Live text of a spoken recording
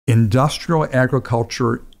Industrial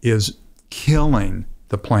agriculture is killing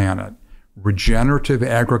the planet. Regenerative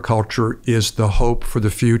agriculture is the hope for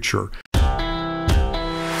the future.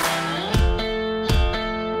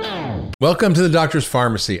 Welcome to the Doctor's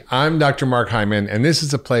Pharmacy. I'm Dr. Mark Hyman, and this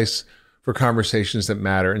is a place for conversations that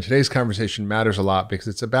matter. And today's conversation matters a lot because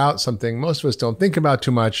it's about something most of us don't think about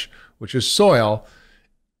too much, which is soil.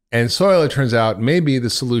 And soil, it turns out, may be the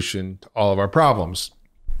solution to all of our problems.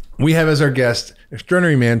 We have as our guest,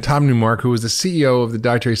 extraordinary man, Tom Newmark, who is the CEO of the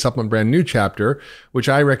dietary supplement brand New Chapter, which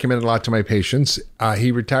I recommend a lot to my patients.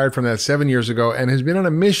 He retired from that 7 years ago and has been on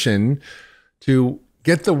a mission to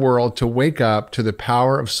get the world to wake up to the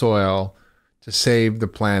power of soil to save the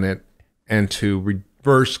planet and to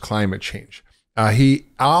reverse climate change. He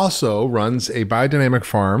also runs a biodynamic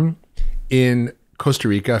farm in Costa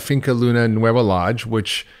Rica, Finca Luna Nueva Lodge,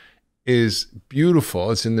 which is beautiful.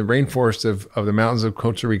 It's in the rainforest of the mountains of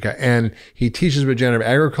Costa Rica. And he teaches regenerative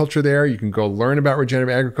agriculture there. You can go learn about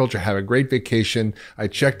regenerative agriculture, have a great vacation. I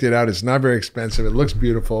checked it out. It's not very expensive. It looks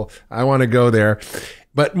beautiful. I want to go there.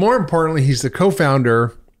 But more importantly, he's the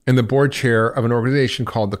co-founder and the board chair of an organization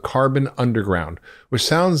called the Carbon Underground, which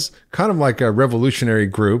sounds kind of like a revolutionary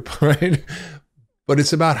group, right? But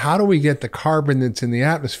it's about how do we get the carbon that's in the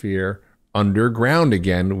atmosphere underground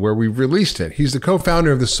again, where we released it. He's the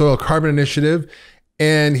co-founder of the Soil Carbon Initiative,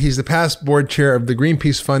 and he's the past board chair of the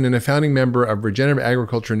Greenpeace Fund and a founding member of Regenerative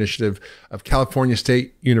Agriculture Initiative of California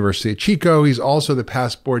State University at Chico. He's also the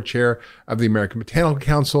past board chair of the American Botanical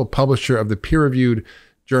Council, publisher of the peer-reviewed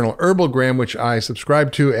journal Herbalgram, which I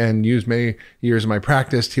subscribe to and use many years in my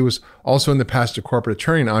practice. He was also in the past a corporate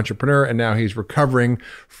attorney and entrepreneur, and now he's recovering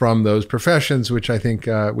from those professions, which I think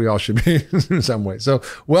we all should be in some way. So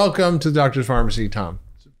welcome to the Doctor's Pharmacy, Tom.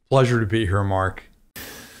 It's a pleasure to be here, Mark.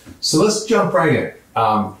 So let's jump right in.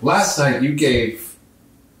 Last night you gave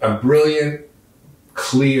a brilliant,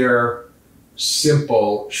 clear,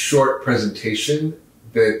 simple, short presentation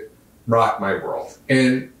that rocked my world.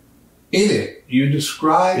 And in it, you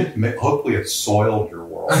described... Hopefully it soiled your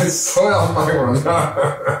world. It soiled my world.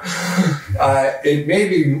 It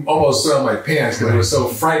made me almost soil my pants because it was so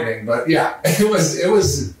frightening. But yeah, it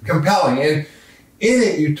was compelling. And in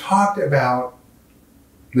it, you talked about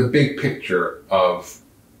the big picture of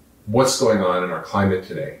what's going on in our climate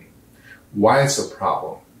today, why it's a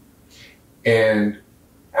problem, and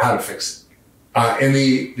how to fix it. And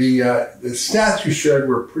the stats you shared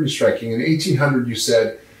were pretty striking. In 1800, you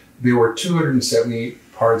said there were 270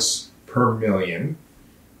 parts per million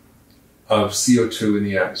of CO2 in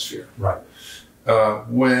the atmosphere. Right.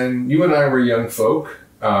 When you and I were young folk,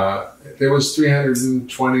 there was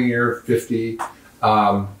 320 or 50,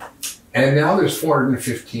 and now there's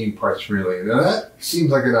 415 parts per million. Now that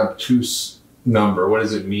seems like an obtuse number. What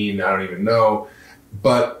does it mean? I don't even know.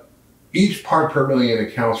 But each part per million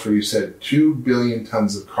accounts for, you said, 2 billion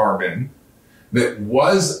tons of carbon that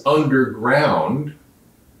was underground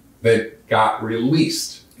that got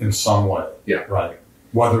released. In some way. Yeah. Right.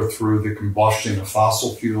 Whether through the combustion of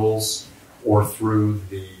fossil fuels or through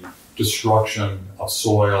the destruction of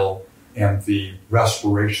soil and the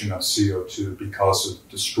respiration of CO2 because of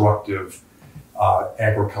destructive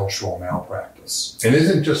agricultural malpractice. And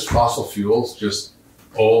isn't just fossil fuels just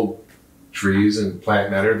old trees and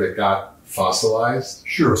plant matter that got fossilized?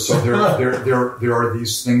 Sure. So there are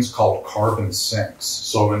these things called carbon sinks.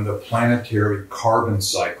 So in the planetary carbon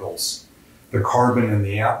cycles, the carbon in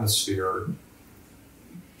the atmosphere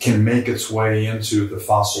can make its way into the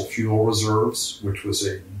fossil fuel reserves, which was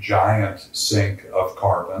a giant sink of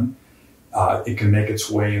carbon. It can make its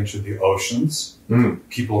way into the oceans.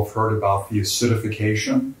 People have heard about the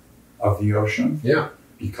acidification of the ocean. Yeah.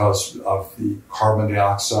 Because of the carbon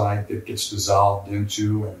dioxide that gets dissolved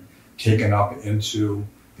into and taken up into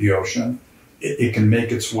the ocean. It can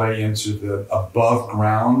make its way into the above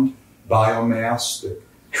ground biomass, the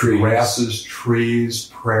grasses, trees,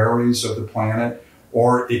 prairies of the planet,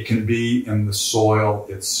 or it can be in the soil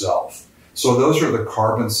itself. So those are the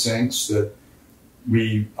carbon sinks that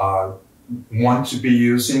we want to be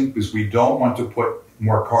using because we don't want to put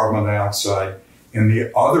more carbon dioxide in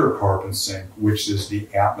the other carbon sink, which is the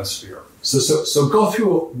atmosphere. So go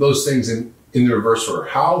through those things in the reverse order.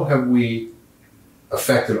 How have we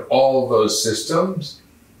affected all of those systems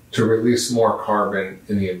to release more carbon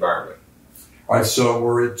in the environment? All right, so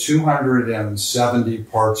we're at 270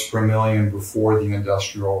 parts per million before the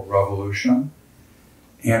Industrial Revolution.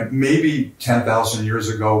 And maybe 10,000 years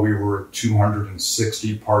ago, we were at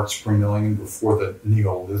 260 parts per million before the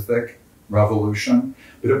Neolithic Revolution.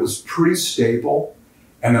 But it was pretty stable.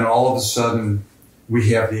 And then all of a sudden,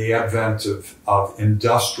 we have the advent of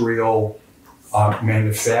industrial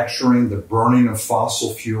manufacturing, the burning of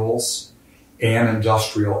fossil fuels, and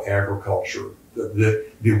industrial agriculture.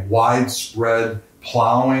 The widespread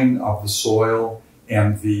plowing of the soil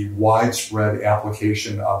and the widespread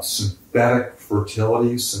application of synthetic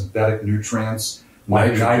fertility, synthetic nutrients,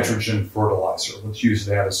 like nitrogen fertilizer. Let's use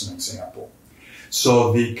that as an example.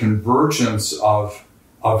 So the convergence of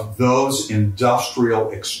those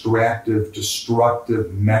industrial, extractive,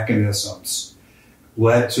 destructive mechanisms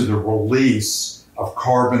led to the release of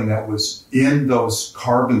carbon that was in those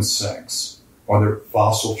carbon sinks, whether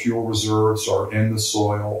fossil fuel reserves or in the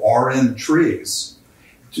soil or in trees.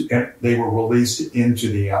 And they were released into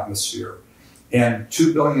the atmosphere. And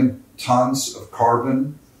 2 billion tons of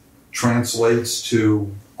carbon translates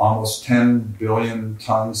to almost 10 billion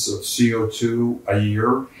tons of CO2 a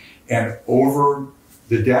year. And over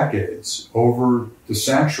the decades, over the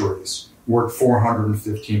centuries, we're at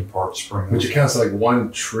 415 parts per million. Which accounts for like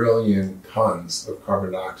 1 trillion tons of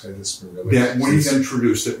carbon dioxide that's been released. That we've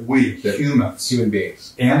introduced, humans, human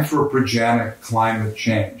beings, anthropogenic climate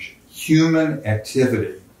change, human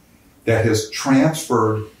activity that has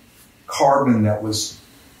transferred carbon that was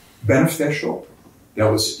beneficial, that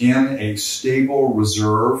was in a stable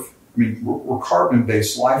reserve. I mean, we're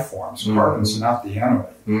carbon-based life forms. Mm-hmm. Carbon's not the enemy.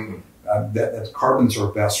 Mm-hmm. That carbon's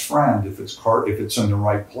our best friend if it's in the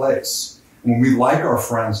right place. When we like our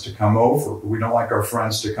friends to come over, but we don't like our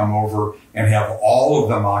friends to come over and have all of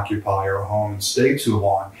them occupy our home and stay too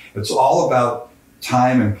long. It's all about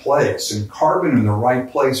time and place, and carbon in the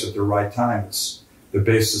right place at the right time is the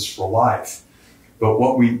basis for life. But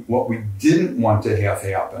what we didn't want to have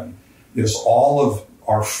happen is all of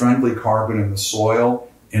our friendly carbon in the soil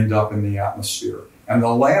end up in the atmosphere. And the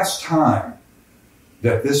last time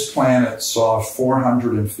that this planet saw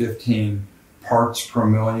 415 parts per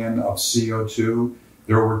million of CO2,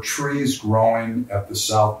 there were trees growing at the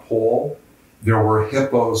South Pole. There were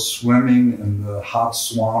hippos swimming in the hot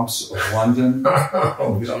swamps of London.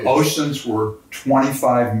 The oceans were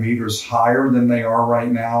 25 meters higher than they are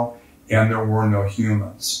right now, and there were no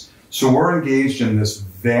humans. So we're engaged in this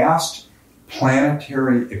vast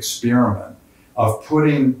planetary experiment of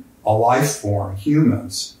putting a life form,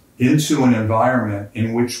 humans, into an environment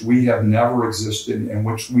in which we have never existed, in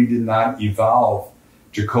which we did not evolve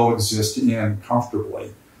to coexist in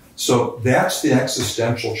comfortably. So that's the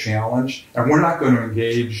existential challenge, and we're not going to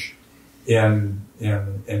engage in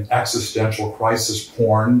existential crisis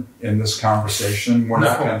porn in this conversation. We're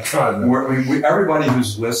not going to. Everybody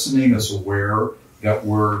who's listening is aware that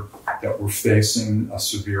we're facing a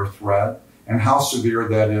severe threat, and how severe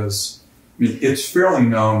that is. I mean, it's fairly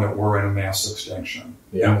known that we're in a mass extinction,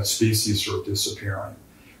 and that species are disappearing.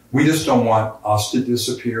 We just don't want us to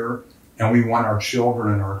disappear, and we want our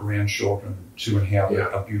children and our grandchildren to inhabit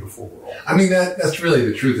a beautiful world. I mean, that's really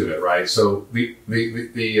the truth of it, right? So the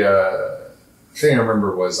thing I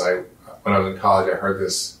remember was when I was in college, I heard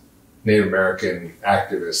this Native American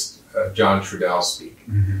activist, John Trudell, speak.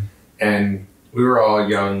 Mm-hmm. And we were all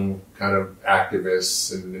young kind of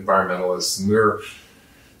activists and environmentalists, and we were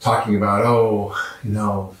talking about,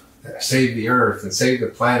 save the earth and save the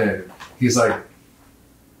planet. He's like,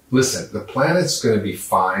 listen, the planet's going to be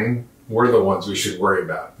fine. We're the ones we should worry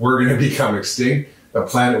about. We're going to become extinct. The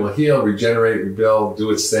planet will heal, regenerate, rebuild, do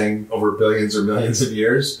its thing over billions or millions of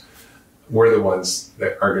years. We're the ones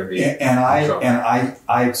that are going to be. And I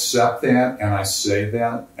accept that, and I say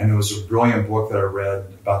that. And there was a brilliant book that I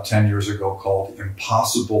read about 10 years ago called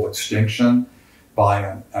Impossible Extinction by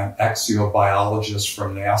an exobiologist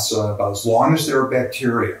from NASA, about as long as there are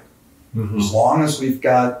bacteria, as long as we've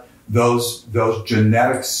got those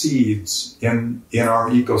genetic seeds in our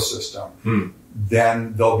ecosystem,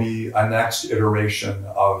 then there'll be a next iteration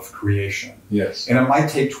of creation. Yes. And it might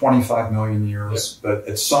take 25 million years, but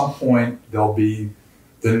at some point there'll be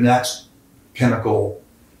the next pinnacle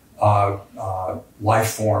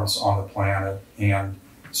life forms on the planet. And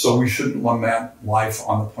so we shouldn't lament life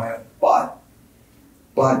on the planet.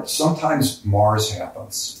 But sometimes Mars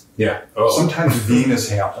happens. Yeah. Sometimes Venus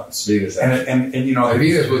happens. Venus happens. And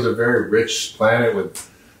Venus was a very rich planet with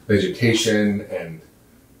vegetation and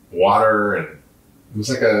water, and it was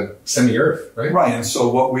like a semi-Earth, right? Right. And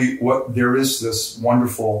so there is this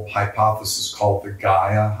wonderful hypothesis called the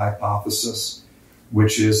Gaia hypothesis,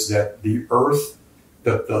 which is that the Earth,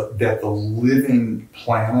 that the living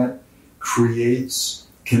planet creates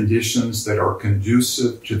conditions that are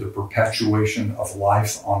conducive to the perpetuation of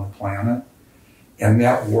life on the planet. And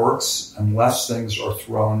that works unless things are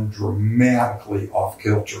thrown dramatically off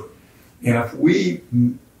kilter. And if we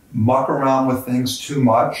muck around with things too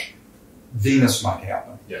much, Venus might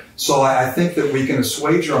happen. Yeah. So I think that we can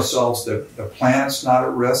assuage ourselves that the planet's not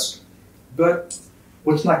at risk, but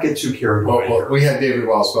let's not get too carried away here. We had David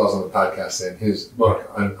Wallace-Wells on the podcast, and his book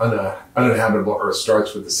on Uninhabitable Earth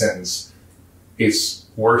starts with the sentence, "It's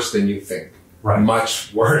worse than you think." Right.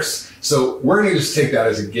 Much worse. So we're going to just take that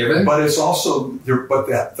as a given. But it's also,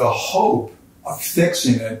 that the hope of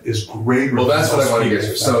fixing it is greater. Well, that's what I want to get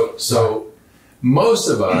to. So most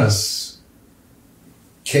of us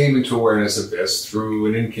came into awareness of this through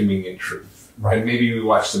an inconvenient truth. Right. And maybe we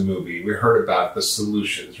watched the movie, we heard about the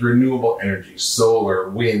solutions, renewable energy, solar,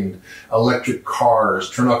 wind, electric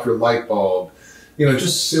cars, turn off your light bulb,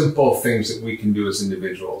 just simple things that we can do as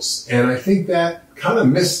individuals. And I think that kind of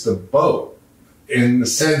missed the boat in the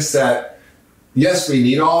sense that, yes, we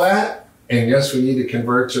need all that, and yes, we need to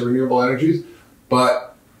convert to renewable energies,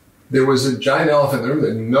 but there was a giant elephant in the room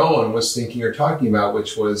that no one was thinking or talking about,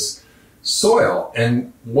 which was soil.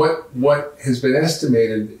 And what has been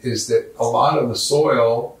estimated is that a lot of the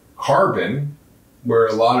soil carbon, where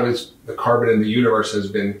a lot of the carbon in the universe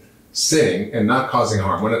has been sitting and not causing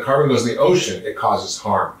harm. When the carbon goes in the ocean, it causes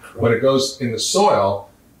harm. When it goes in the soil,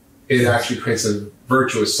 it actually creates a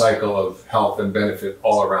virtuous cycle of health and benefit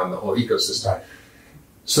all around the whole ecosystem. Right.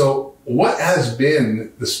 So what has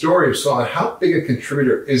been the story of soil, and how big a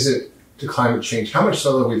contributor is it to climate change? How much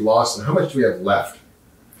soil have we lost, and how much do we have left?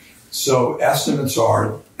 So estimates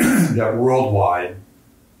are that worldwide,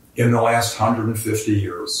 in the last 150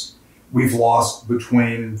 years, we've lost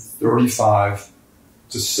between 35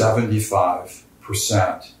 to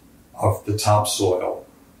 75% of the topsoil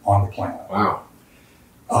on the planet. Wow.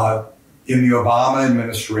 In the Obama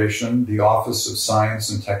administration, the Office of Science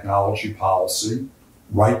and Technology Policy,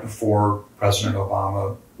 right before President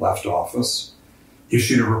Obama left office,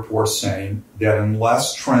 issued a report saying that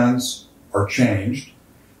unless trends are changed,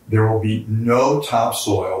 there will be no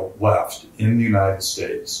topsoil left in the United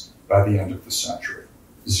States by the end of the century.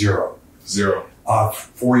 Zero.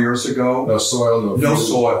 4 years ago, no soil, no food. No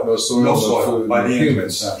soil food, by no the end of the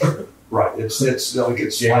humans. century. Right. It's It's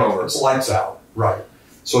lights out. Right.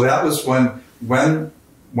 So that was when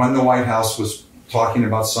the White House was talking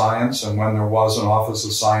about science, and when there was an Office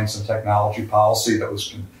of Science and Technology Policy that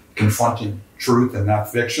was confronting truth and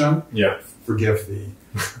not fiction. Yeah. Forgive the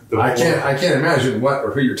I can't imagine what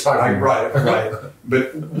or who you're talking about. Right.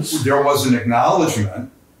 But there was an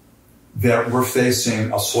acknowledgement that we're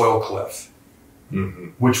facing a soil cliff,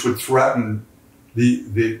 which would threaten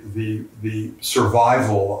the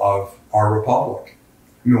survival of our republic.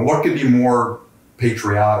 What could be more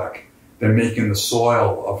patriotic than making the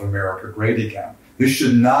soil of America great again? This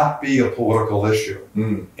should not be a political issue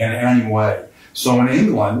in any way. So in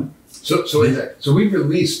England, so we've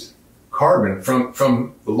released carbon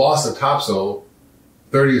from the loss of topsoil.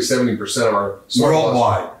 30 to 70% of our soil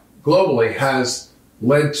worldwide, globally, has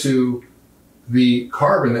led to the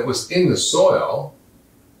carbon that was in the soil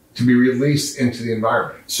to be released into the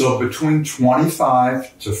environment. So between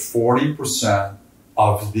 25 to 40%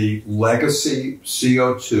 of the legacy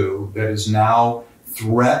CO2 that is now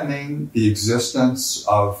threatening the existence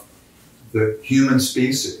of the human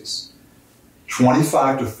species,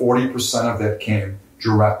 25 to 40% of that came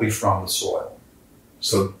directly from the soil.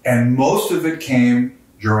 And most of it came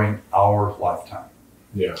during our lifetime.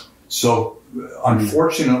 Yeah. So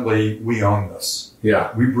unfortunately, we own this.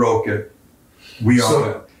 Yeah. We broke it. We own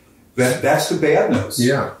it. That's the bad news.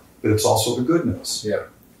 Yeah. But it's also the good news. Yeah.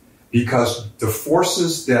 Because the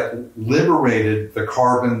forces that liberated the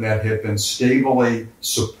carbon that had been stably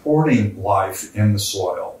supporting life in the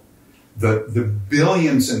soil, the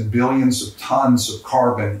billions and billions of tons of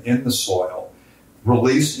carbon in the soil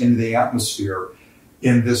released into the atmosphere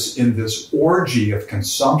in this orgy of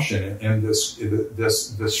consumption, in this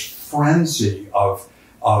frenzy of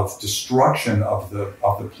destruction of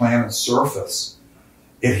the planet's surface.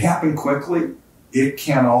 It happened quickly. It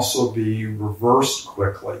can also be reversed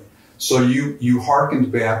quickly. So you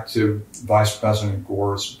hearkened back to Vice President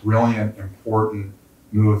Gore's brilliant, important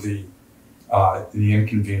movie, The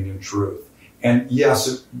Inconvenient Truth. And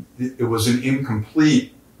yes, it was an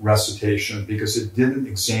incomplete recitation because it didn't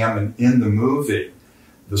examine in the movie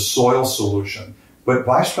the soil solution. But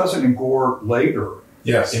Vice President Gore later,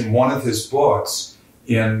 in one of his books,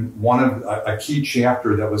 in one of a key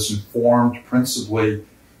chapter that was informed principally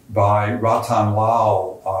by Ratan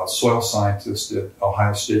Lal, a soil scientist at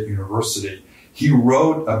Ohio State University, he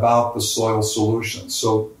wrote about the soil solution.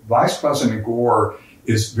 So Vice President Gore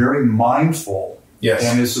is very mindful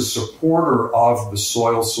and is a supporter of the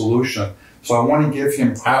soil solution. So I want to give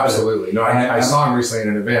him credit. Absolutely. No, I saw him recently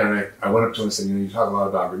in an event, and I went up to him and said, you talk a lot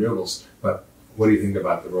about renewables, but what do you think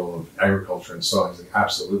about the role of agriculture and soil? He's like,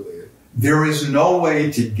 absolutely. There is no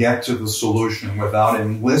way to get to the solution without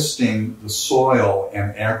enlisting the soil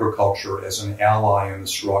and agriculture as an ally in the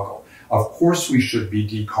struggle. Of course, we should be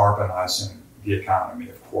decarbonizing the economy,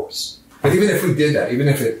 of course. But even if we did that, even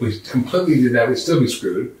if we completely did that, we'd still be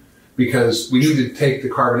screwed because we need to take the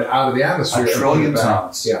carbon out of the atmosphere. A trillion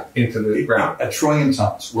tons. Yeah, into the ground. A trillion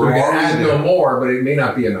tons. We're going to add no more, but it may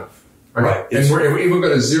not be enough. Right. And if we go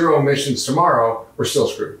to zero emissions tomorrow, we're still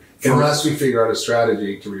screwed. Unless we figure out a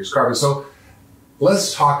strategy to reduce carbon. So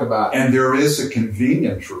let's talk about... And there is a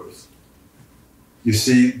convenient truth. You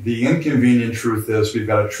see, the inconvenient truth is we've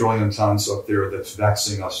got a trillion tons up there that's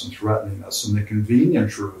vexing us and threatening us. And the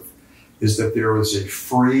convenient truth is that there is a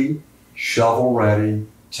free, shovel-ready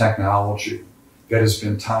technology that has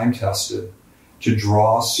been time-tested to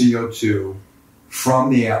draw CO2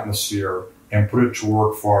 from the atmosphere and put it to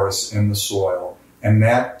work for us in the soil. And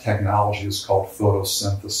that technology is called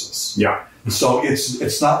photosynthesis. Yeah. So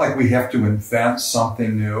it's not like we have to invent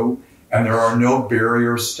something new, and there are no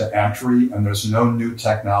barriers to entry, and there's no new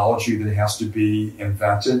technology that has to be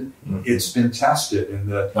invented. Mm-hmm. It's been tested in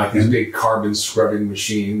these big carbon scrubbing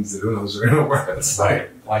machines that who knows are going to work. Right.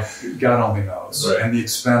 Like God only knows. Right. And the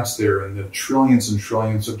expense there and the trillions and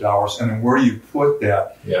trillions of dollars. And then where you put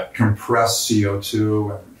that compressed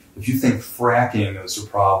CO2. And if you think fracking is a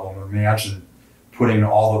problem, imagine putting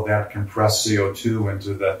all of that compressed CO2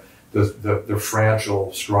 into the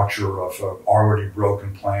fragile structure of an already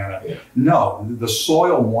broken planet. Yeah. No, the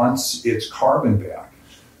soil wants its carbon back.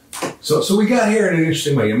 So we got here in an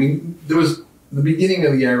interesting way. I mean, there was the beginning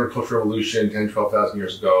of the agricultural revolution 10, 12,000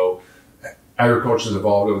 years ago. Agriculture has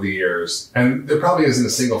evolved over the years. And there probably isn't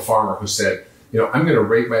a single farmer who said, I'm going to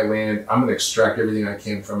rake my land, I'm going to extract everything I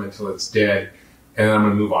can from it until it's dead, and I'm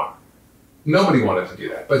going to move on. Nobody wanted to do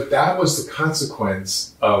that. But that was the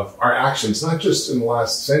consequence of our actions, not just in the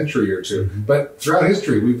last century or two, but throughout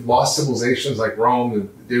history. We've lost civilizations like Rome, and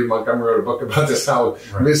David Montgomery wrote a book about this, how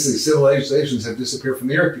basically civilizations have disappeared from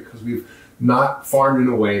the earth because we've not farmed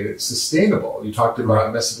in a way that's sustainable. You talked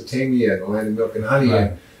about Mesopotamia and the land of milk and honey,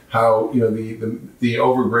 and how the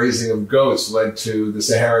overgrazing of goats led to the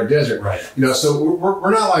Sahara Desert. Right. So we're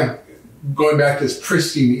not like going back to this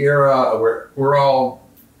pristine era where we're all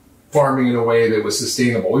farming in a way that was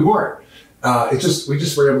sustainable. We weren't. We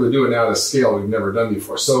just were able to do it now at a scale we've never done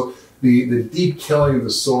before. So the deep killing of the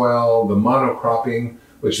soil, the monocropping,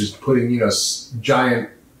 which is putting giant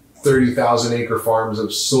 30,000 acre farms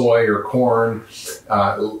of soy or corn,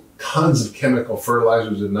 tons of chemical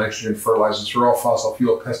fertilizers and nitrogen fertilizers for all fossil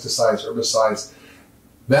fuel, pesticides, herbicides.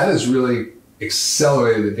 That has really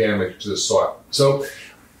accelerated the damage to the soil. So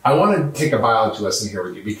I want to take a biology lesson here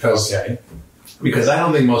with you because I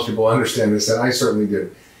don't think most people understand this, and I certainly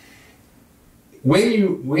did. When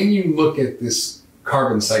you look at this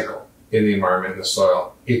carbon cycle in the environment, in the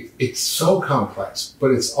soil, it's so complex,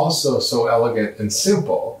 but it's also so elegant and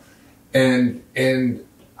simple. And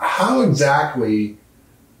how exactly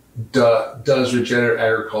does regenerative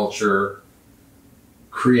agriculture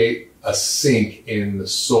create a sink in the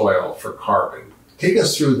soil for carbon? Take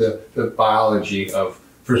us through the biology of,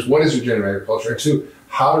 first, what is regenerative agriculture? And two,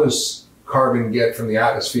 how does carbon get from the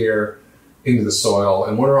atmosphere into the soil,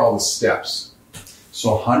 and what are all the steps?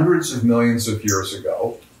 So hundreds of millions of years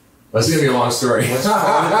ago. That's going to be a long story. Let's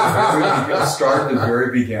start at the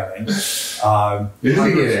very beginning.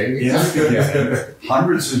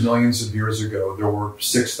 Hundreds of millions of years ago, there were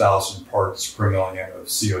 6,000 parts per million of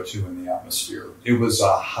CO2 in the atmosphere. It was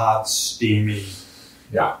a hot, steamy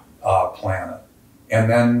planet. And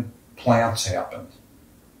then plants happened.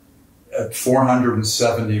 At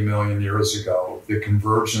 470 million years ago, the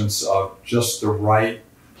convergence of just the right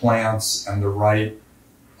plants and the right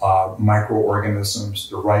microorganisms,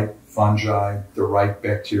 the right fungi, the right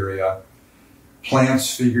bacteria,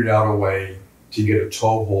 plants figured out a way to get a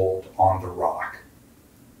toehold on the rock.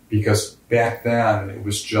 Because back then, it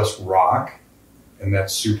was just rock and that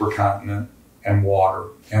supercontinent and water,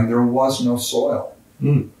 and there was no soil.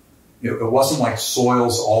 It wasn't like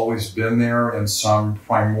soil's always been there in some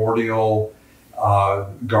primordial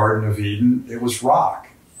Garden of Eden. It was rock.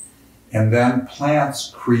 And then plants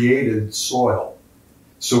created soil.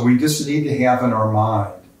 So we just need to have in our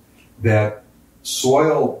mind that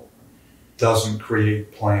soil doesn't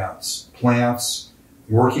create plants. Plants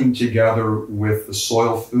working together with the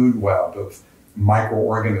soil food web of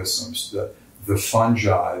microorganisms, the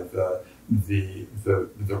fungi, the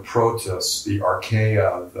protists, the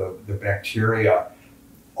archaea, the bacteria,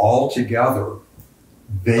 all together,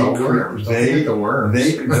 they save the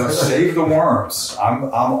worms. I'm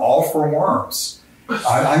all for worms.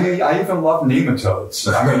 I mean, I even love nematodes.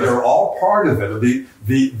 I mean, they're all part of it.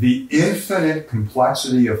 The infinite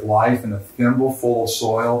complexity of life in a thimbleful of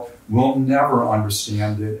soil, we'll never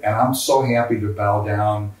understand it. And I'm so happy to bow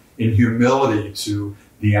down in humility to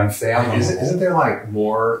the unfathomable. Isn't there like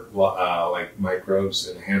more like microbes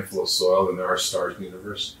in a handful of soil than there are stars in the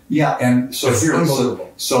universe? Yeah, and so it's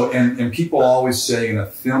unbelievable. And people always say in a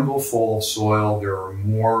thimbleful of soil there are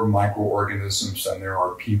more microorganisms than there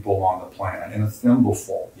are people on the planet in a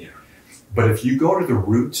thimbleful. Yeah. But if you go to the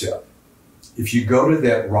root tip, if you go to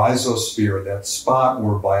that rhizosphere, that spot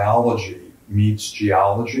where biology meets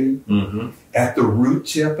geology, at the root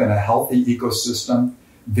tip in a healthy ecosystem,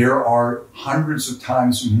 there are hundreds of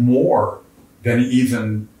times more than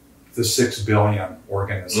even the 6 billion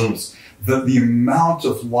organisms. The amount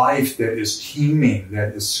of life that is teeming,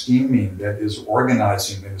 that is scheming, that is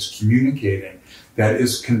organizing, that is communicating, that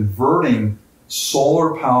is converting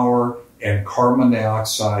solar power and carbon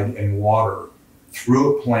dioxide and water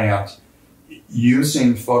through a plant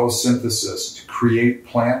using photosynthesis to create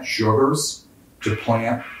plant sugars, to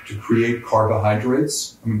create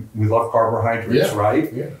carbohydrates. I mean, we love carbohydrates,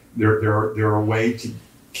 right? Yeah. They're a way to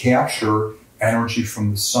capture energy from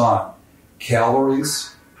the sun.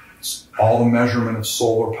 Calories, all the measurement of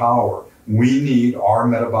solar power. We need, our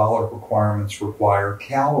metabolic requirements require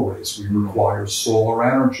calories. We require solar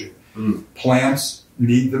energy. Plants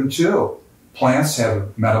need them too. Plants have a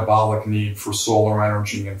metabolic need for solar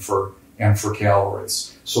energy and for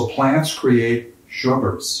calories. So plants create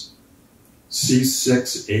sugars.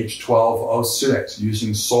 C6H12O6,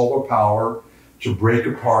 using solar power to break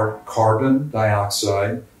apart carbon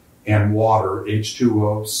dioxide and water,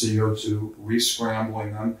 H2O, CO2,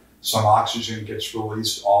 re-scrambling them. Some oxygen gets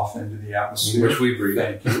released off into the atmosphere. Which we breathe.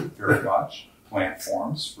 Thank you very much. Plant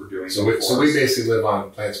forms for doing so we basically live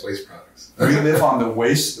on plants' waste products. We live on the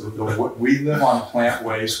waste. We live on plant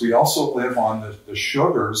waste. We also live on the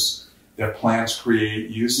sugars that plants create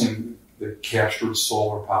using the captured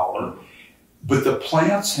solar power. But the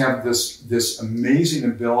plants have this amazing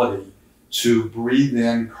ability to breathe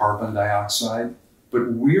in carbon dioxide.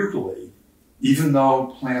 But weirdly, even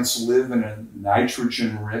though plants live in a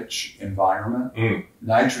nitrogen-rich environment,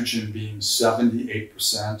 nitrogen being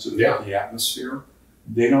 78% of the atmosphere,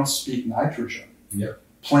 they don't speak nitrogen. Yeah.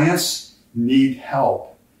 Plants need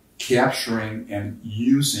help capturing and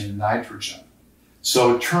using nitrogen.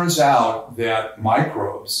 So it turns out that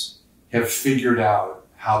microbes have figured out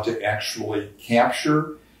how to actually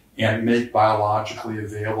capture and make biologically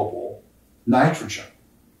available nitrogen.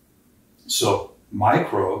 So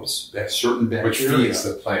microbes, that certain bacteria. Which feeds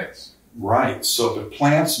the plants. Right. So the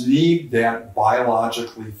plants need that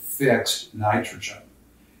biologically fixed nitrogen.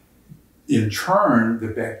 In turn, the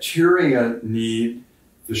bacteria need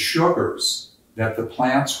the sugars that the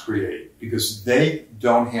plants create because they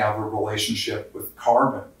don't have a relationship with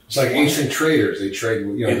carbon. It's like ancient traders. They trade.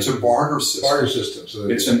 It's a barter system. Barter system. So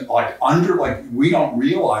it's we don't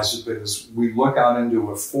realize it, but as we look out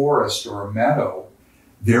into a forest or a meadow,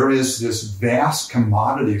 there is this vast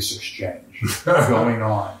commodities exchange going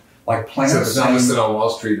on. Like plants. It's not listed on Wall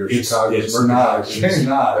Street or Chicago. It's not.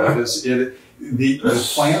 The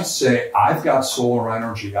plants say, "I've got solar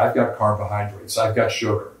energy. I've got carbohydrates. I've got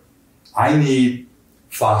sugar. I need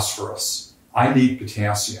phosphorus. I need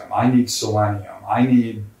potassium. I need selenium. I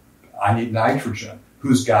need nitrogen.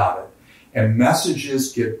 Who's got it?" And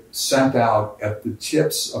messages get sent out at the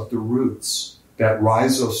tips of the roots, that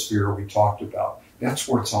rhizosphere we talked about. That's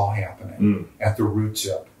where it's all happening, at the root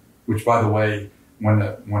tip. Which, by the way, when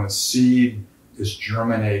a seed is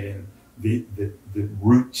germinating, the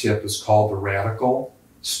root tip is called the radicle,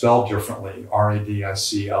 spelled differently,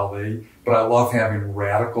 R-A-D-I-C-L-E. But I love having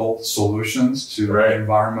radical solutions to the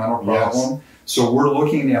environmental problem. Yes. So we're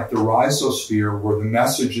looking at the rhizosphere where the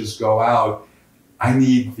messages go out. I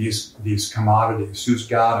need these commodities. Who's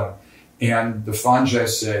got them? And the fungi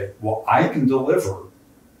say, well, I can deliver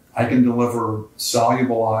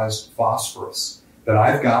solubilized phosphorus that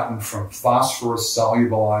I've gotten from phosphorus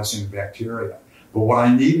solubilizing bacteria. But what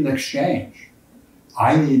I need in exchange,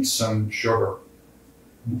 I need some sugar.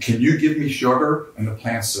 Can you give me sugar? And the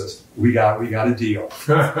plant says, we got a deal.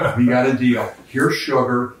 We got a deal. Here's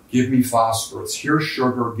sugar, give me phosphorus. Here's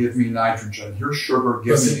sugar, give me nitrogen. Here's sugar, give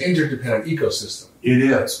me... It's an interdependent ecosystem. It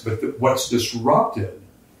is. But what's disrupted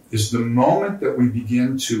is the moment that we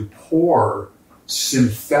begin to pour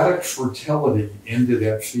synthetic fertility into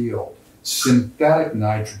that field, synthetic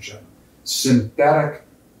nitrogen, synthetic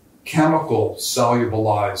chemical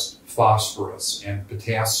solubilized phosphorus and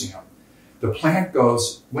potassium, the plant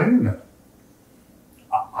goes, wait a minute,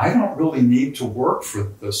 I don't really need to work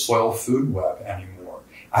for the soil food web anymore.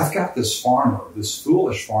 I've got this farmer, this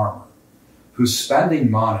foolish farmer, who's spending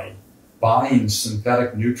money buying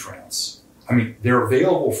synthetic nutrients. I mean, they're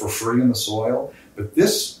available for free in the soil, but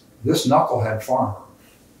this knucklehead farmer,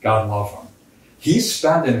 God love him, he's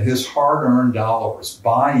spending his hard-earned dollars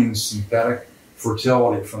buying synthetic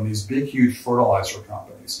fertility from these big, huge fertilizer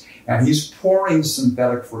companies. And he's pouring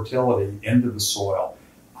synthetic fertility into the soil.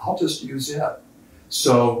 I'll just use it.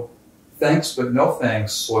 So thanks, but no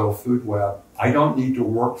thanks, Soil Food Web. I don't need to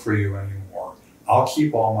work for you anymore. I'll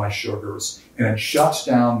keep all my sugars. And it shuts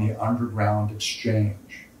down the underground exchange.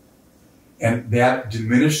 And that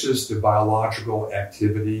diminishes the biological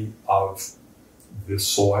activity of the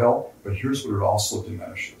soil. But here's what it also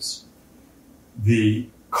diminishes. The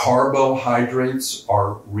carbohydrates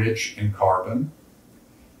are rich in carbon.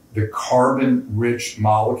 The carbon-rich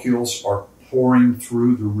molecules are pouring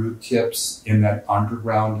through the root tips in that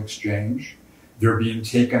underground exchange. They're being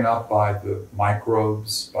taken up by the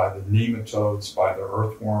microbes, by the nematodes, by the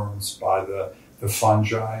earthworms, by the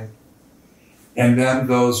fungi. And then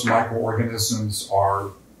those microorganisms are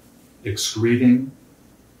excreting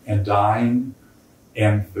and dying,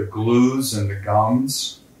 and the glues and the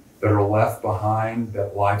gums that are left behind,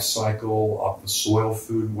 that life cycle of the soil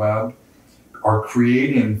food web, are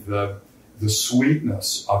creating the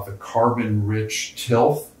sweetness of the carbon-rich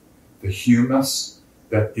tilth, the humus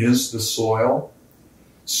that is the soil.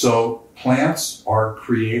 So plants are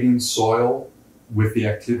creating soil with the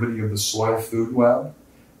activity of the soil food web.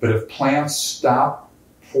 But if plants stop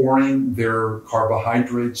pouring their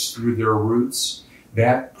carbohydrates through their roots,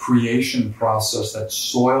 that creation process, that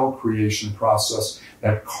soil creation process,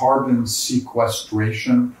 that carbon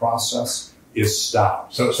sequestration process is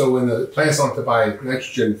stopped. So when the plants don't have to buy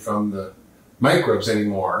nitrogen from the microbes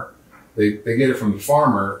anymore, they get it from the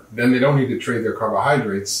farmer, then they don't need to trade their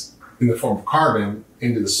carbohydrates in the form of carbon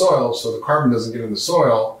into the soil, so the carbon doesn't get in the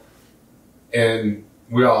soil, and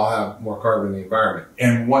we all have more carbon in the environment.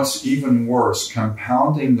 And what's even worse,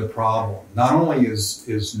 compounding the problem, not only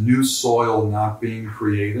is new soil not being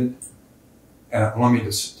created, and let me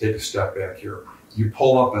just take a step back here. You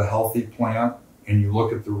pull up a healthy plant and you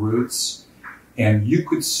look at the roots, and you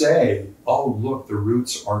could say, oh, look, the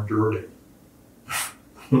roots are dirty.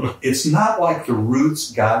 It's not like the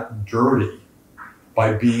roots got dirty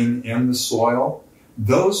by being in the soil.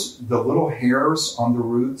 The little hairs on the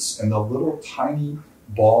roots and the little tiny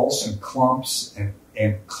balls and clumps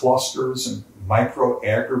and clusters and micro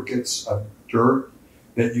aggregates of dirt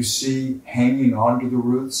that you see hanging onto the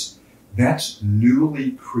roots, that's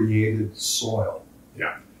newly created soil.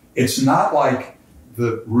 Yeah. It's not like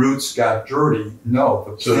the roots got dirty. No,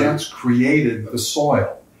 the plants created the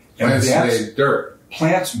soil. Plants made dirt.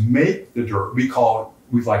 Plants make the dirt.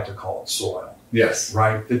 We like to call it soil. Yes.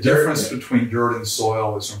 Right? The difference between dirt and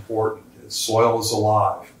soil is important. Soil is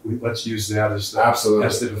alive. Let's use that as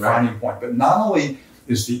the defining point. But not only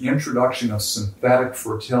is the introduction of synthetic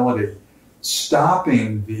fertility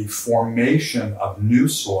stopping the formation of new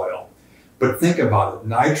soil, but think about it.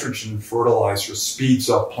 Nitrogen fertilizer speeds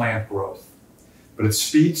up plant growth, but it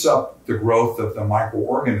speeds up the growth of the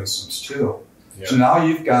microorganisms too. Yeah. So now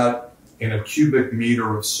you've got, in a cubic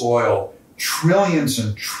meter of soil, trillions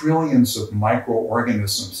and trillions of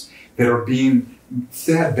microorganisms that are being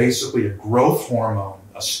fed basically a growth hormone,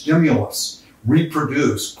 a stimulus,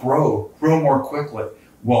 reproduce, grow more quickly.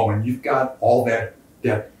 Well, when you've got all that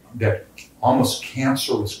almost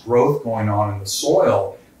cancerous growth going on in the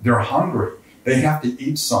soil, they're hungry. They have to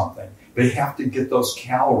eat something. They have to get those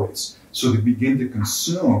calories. So they begin to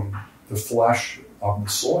consume the flesh of the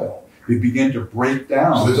soil. They begin to break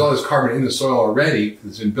down. So there's all this carbon in the soil already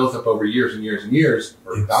that's been built up over years and years and years,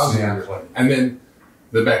 or thousands of years. And then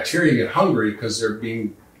the bacteria get hungry because they're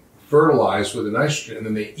being fertilized with the nitrogen, and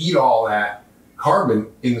then they eat all that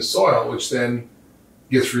carbon in the soil, which then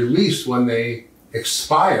gets released when they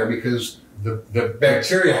expire because the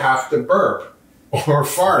bacteria have to burp or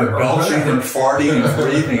fart. The belching and farting and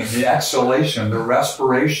breathing, the exhalation, the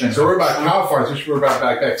respiration. So we're about cow farts, we should worry about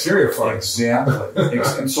bacteria farts. Exactly.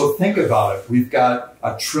 And so think about it. We've got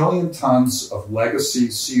 1 trillion tons of legacy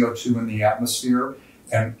CO2 in the atmosphere,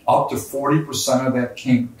 and up to 40% of that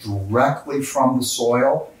came directly from the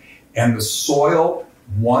soil. And the soil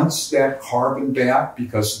wants that carbon back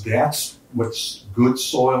because that's what good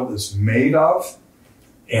soil is made of.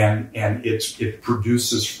 And it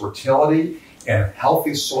produces fertility, and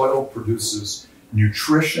healthy soil produces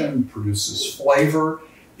nutrition, produces flavor.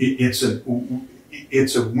 It's a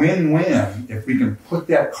win-win if we can put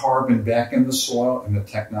that carbon back in the soil, and the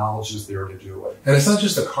technology is there to do it. And it's not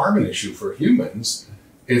just a carbon issue for humans,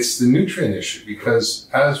 it's the nutrient issue, because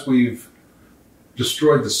as we've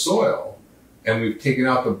destroyed the soil, and we've taken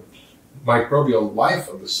out the microbial life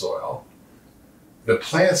of the soil, the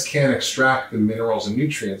plants can't extract the minerals and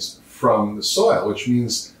nutrients from the soil, which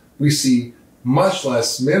means we see much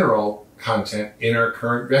less mineral content in our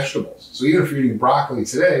current vegetables. So even if you're eating broccoli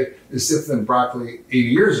today, it's different than broccoli 80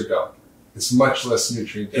 years ago. It's much less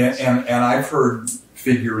nutrient dense. And I've heard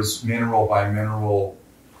figures mineral by mineral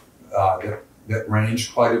that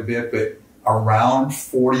range quite a bit, but around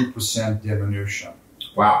 40% diminution.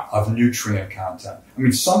 Wow. Of nutrient content. I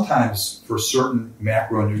mean, sometimes for certain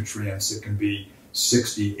macronutrients, it can be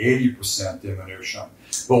 60, 80% diminution.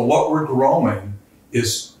 But what we're growing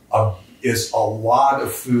is a lot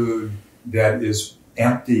of food that is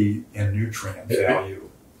empty in nutrient value.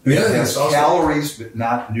 The other it thing has also, calories, but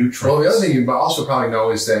not nutrients. Well, the other thing you also probably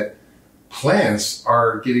know is that plants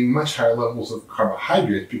are getting much higher levels of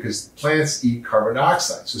carbohydrates because plants eat carbon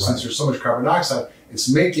dioxide. So since there's so much carbon dioxide, it's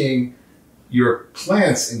making your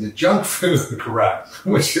plants into junk food. Correct.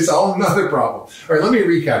 Which is a whole another problem. All right, let me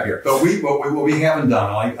recap here. But what we haven't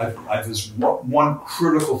done, there's one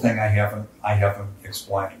critical thing I haven't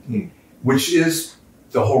explained, which is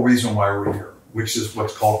the whole reason why we're here, which is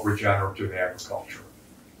what's called regenerative agriculture.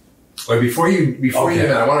 Wait, before you do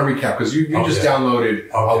that, I want to recap because you just downloaded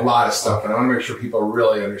a lot of stuff, and I want to make sure people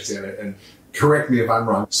really understand it. And correct me if I'm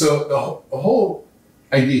wrong. So the whole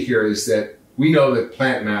idea here is that we know that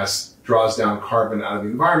plant mass draws down carbon out of the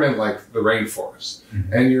environment, like the rainforest.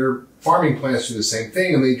 Mm-hmm. And your farming plants do the same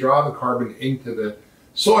thing, and they draw the carbon into the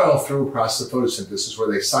soil through a process of photosynthesis,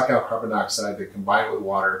 where they suck out carbon dioxide, they combine it with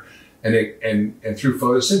water, and through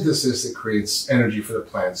photosynthesis, it creates energy for the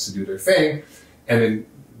plants to do their thing. And then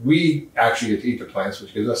we actually get to eat the plants,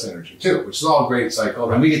 which gives us energy too, which is all a great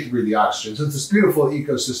cycle. And we get to breathe the oxygen. So it's this beautiful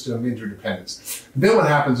ecosystem interdependence. But then what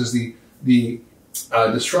happens is the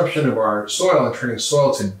disruption of our soil and turning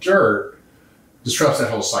soil to dirt disrupts that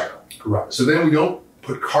whole cycle. Correct. So then we don't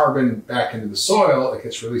put carbon back into the soil. It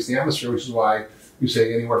gets released in the atmosphere, which is why you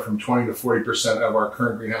say anywhere from 20 to 40% of our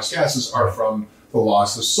current greenhouse gases are from the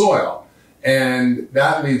loss of soil. And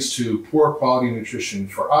that leads to poor quality nutrition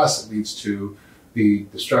for us. It leads to the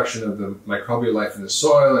destruction of the microbial life in the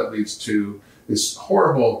soil. It leads to this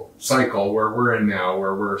horrible cycle where we're in now,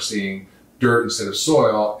 where we're seeing dirt instead of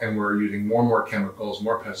soil, and we're using more and more chemicals,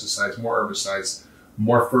 more pesticides, more herbicides,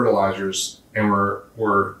 more fertilizers, and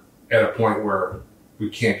we're at a point where we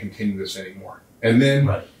can't continue this anymore. And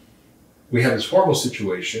then we have this horrible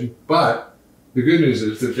situation, but the good news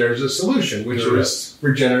is that there's a solution, which is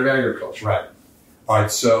regenerative agriculture. Right. All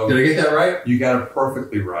right. So did I get that right? You got it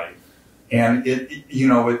perfectly right. And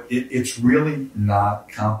it's really not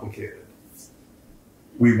complicated.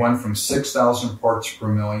 We went from 6,000 parts per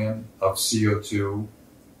million of CO2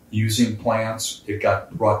 using plants. It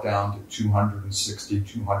got brought down to 260,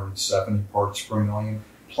 270 parts per million.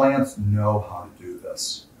 Plants know how to do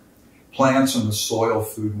this. Plants and the soil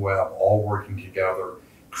food web all working together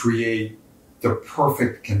create the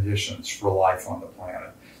perfect conditions for life on the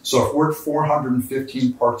planet. So if we're at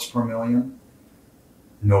 415 parts per million,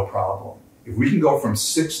 no problem. If we can go from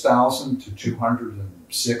 6,000 to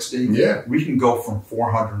 260, we can go from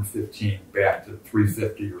 415 back to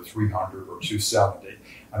 350 or 300 or 270.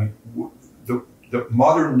 I mean, the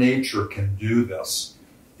Mother Nature can do this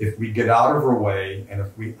if we get out of our way and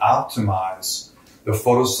if we optimize the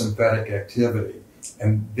photosynthetic activity.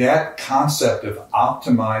 And that concept of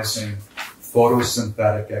optimizing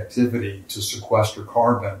photosynthetic activity to sequester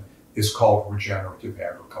carbon is called regenerative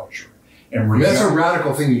agriculture. And that's a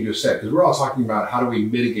radical thing you just said, because we're all talking about how do we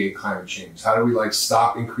mitigate climate change? How do we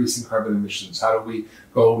stop increasing carbon emissions? How do we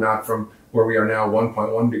go not from where we are now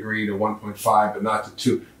 1.1 degree to 1.5, but not to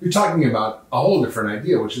 2? You're talking about a whole different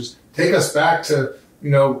idea, which is take us back to,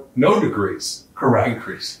 no degrees. Correct.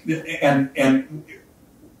 Increase. And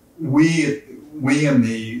we in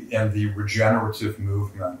the regenerative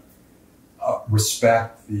movement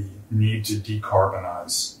respect the need to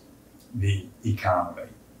decarbonize the economy.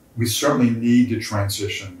 We certainly need to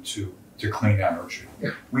transition to clean energy. Yeah.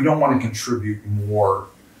 We don't want to contribute more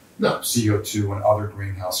CO2 and other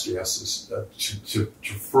greenhouse gases to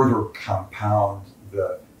further compound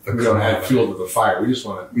the we don't add fuel to the fire. We just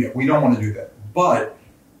want to. We don't want to do that. But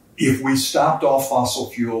if we stopped all fossil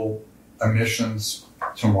fuel emissions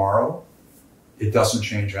tomorrow, it doesn't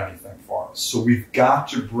change anything for us. So we've got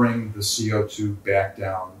to bring the CO2 back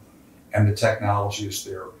down, and the technology is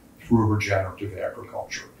there through regenerative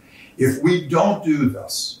agriculture. If we don't do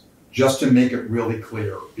this, just to make it really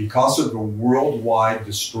clear, because of the worldwide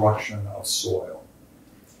destruction of soil,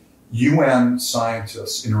 UN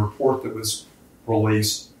scientists, in a report that was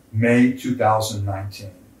released May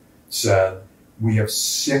 2019, said we have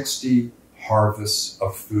 60 harvests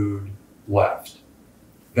of food left,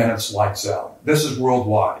 then it's lights out. This is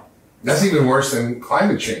worldwide. That's even worse than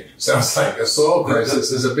climate change. Sounds like a soil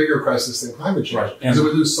crisis is a bigger crisis than climate change. Right. Because if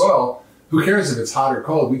we lose soil, who cares if it's hot or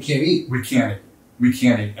cold? We can't eat. We can't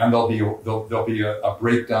eat. And there'll be a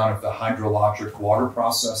breakdown of the hydrologic water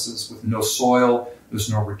processes. With no soil, there's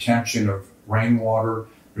no retention of rainwater.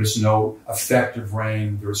 There's no effective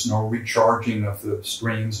rain. There's no recharging of the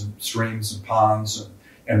streams and ponds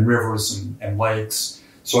and rivers and lakes.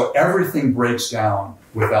 So everything breaks down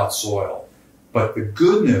without soil. But the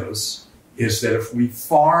good news is that if we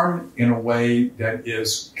farm in a way that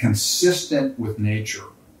is consistent with nature,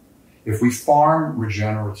 if we farm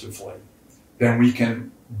regeneratively, then we can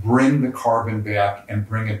bring the carbon back and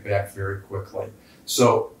bring it back very quickly.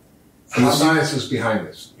 So the science is behind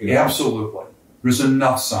this. You know? Absolutely. There's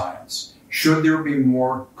enough science. Should there be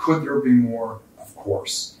more? Could there be more? Of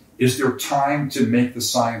course. Is there time to make the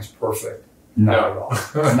science perfect? Not at all.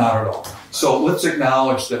 Not at all. So let's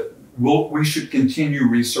acknowledge that we should continue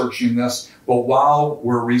researching this, but while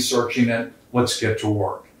we're researching it, let's get to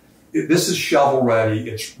work. This is shovel ready.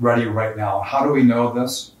 It's ready right now. How do we know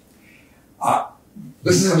this?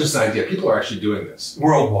 This isn't just an idea. People are actually doing this.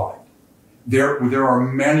 Worldwide. There are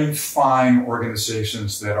many fine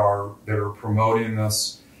organizations that are promoting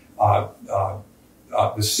this. The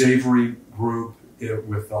Savory Group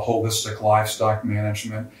with the holistic livestock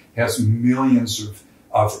management has millions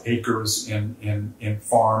of acres in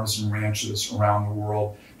farms and ranches around the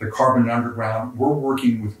world. The Carbon Underground, we're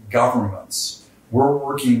working with governments. We're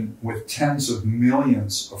working with tens of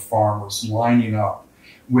millions of farmers lining up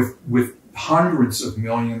with hundreds of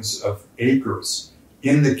millions of acres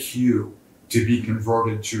in the queue to be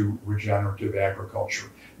converted to regenerative agriculture.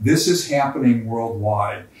 This is happening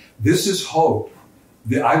worldwide. This is hope.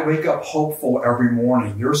 I wake up hopeful every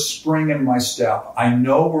morning. There's spring in my step. I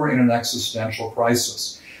know we're in an existential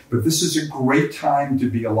crisis, but this is a great time to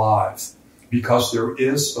be alive because there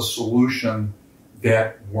is a solution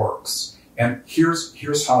that works. And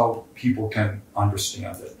here's how people can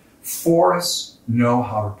understand it. Forests know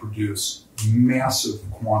how to produce massive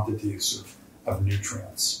quantities of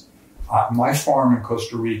nutrients. My farm in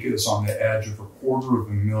Costa Rica is on the edge of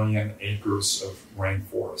 250,000 acres of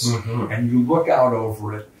rainforest. Mm-hmm. And you look out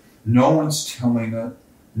over it, no one's tilling it,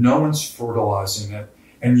 no one's fertilizing it,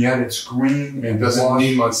 and yet it's green. And does it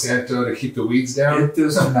need Monsanto to keep the weeds down? It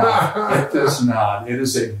does not. It does not. It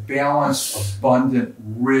is a balanced, abundant,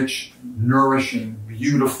 rich, nourishing,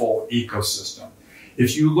 beautiful ecosystem.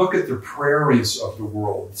 If you look at the prairies of the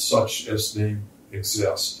world, such as they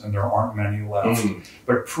exist, and there aren't many left,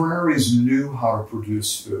 but prairies knew how to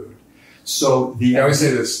produce food. So I always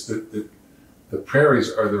say this: the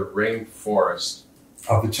prairies are the rainforest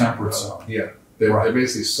of the temperate zone. Yeah, they're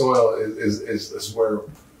basically soil is where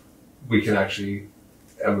we can actually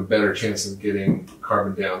have a better chance of getting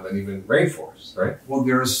carbon down than even rainforests, right? Well,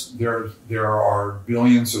 there are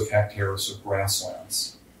billions of hectares of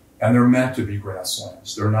grasslands, and they're meant to be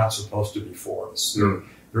grasslands. They're not supposed to be forests.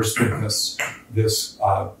 There's been this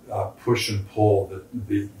push and pull,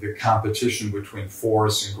 the competition between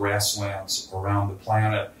forests and grasslands around the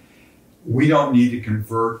planet. We don't need to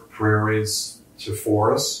convert prairies to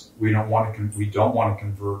forests. We don't want to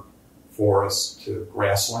convert forests to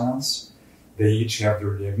grasslands. They each have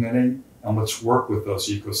their dignity, and let's work with those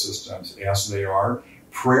ecosystems as they are.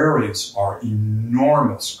 Prairies are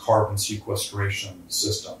enormous carbon sequestration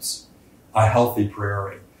systems. A healthy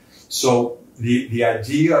prairie. So the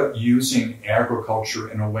idea of using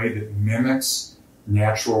agriculture in a way that mimics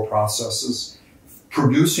natural processes,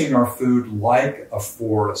 producing our food like a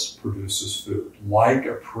forest produces food, like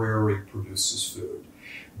a prairie produces food,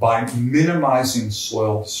 by minimizing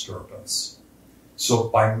soil disturbance. So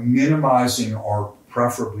by minimizing or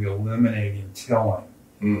preferably eliminating tilling,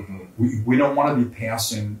 we don't want to be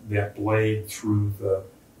passing that blade through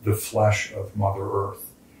the flesh of Mother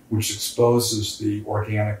Earth, which exposes the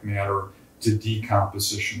organic matter to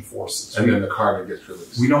decomposition forces. And then the carbon gets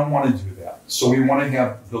released. We don't want to do that. So we want to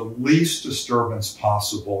have the least disturbance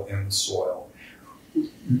possible in the soil,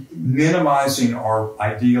 minimizing or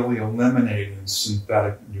ideally eliminating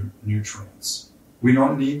synthetic nutrients. We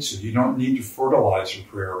don't need to. You don't need to fertilize a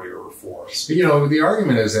prairie or a forest. But, the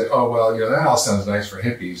argument is that, that all sounds nice for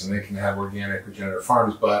hippies and they can have organic, regenerative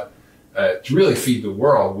farms, but to really feed the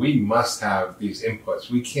world, we must have these inputs.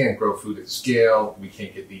 We can't grow food at scale. We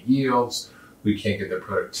can't get the yields. We can't get the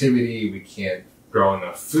productivity. We can't grow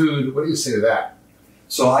enough food. What do you say to that?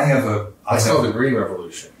 So I have a... It's called the Green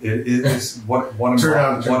Revolution. It is what a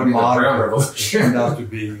modern revolution turned out to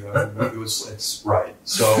be. It's right.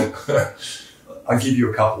 So I'll give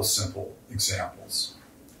you a couple simple examples.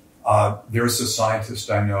 There's a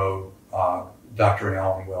scientist I know Dr.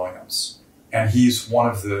 Alan Williams, and he's one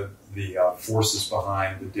of the forces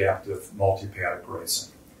behind adaptive multi-paddock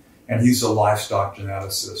grazing. And he's a livestock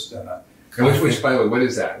geneticist. Which, by the way, what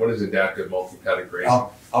is that? What is adaptive multi-paddock grazing?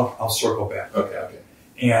 I'll circle back. Okay.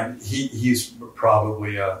 And he's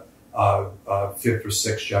probably a fifth or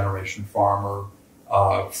sixth generation farmer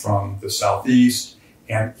from the Southeast.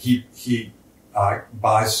 And he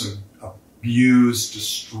buys some abused,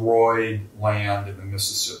 destroyed land in the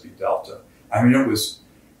Mississippi Delta. I mean, it was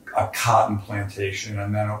a cotton plantation,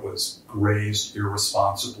 and then it was grazed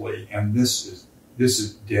irresponsibly. And this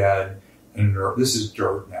is dead and this is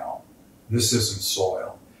dirt now. This isn't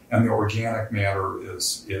soil. And the organic matter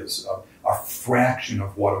is a fraction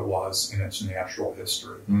of what it was in its natural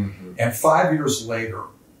history. Mm-hmm. And 5 years later,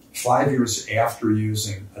 5 years after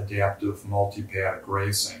using adaptive multi-paddock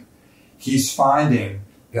grazing, he's finding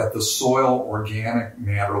that the soil organic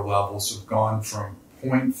matter levels have gone from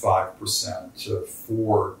 0.5% to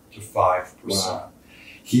 4 to 5%. Wow.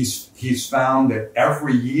 He's found that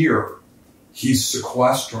every year he's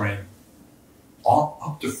sequestering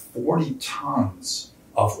up to 40 tons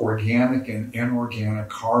of organic and inorganic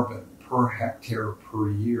carbon per hectare per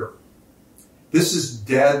year. This is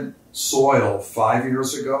dead soil 5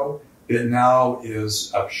 years ago that now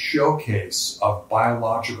is a showcase of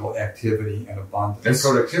biological activity and abundance.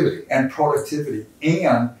 And productivity.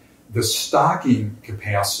 And the stocking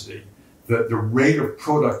capacity, the rate of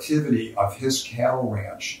productivity of his cattle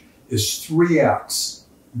ranch is 3x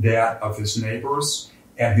that of his neighbors,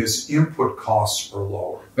 and his input costs are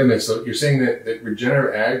lower. Wait a minute, so you're saying that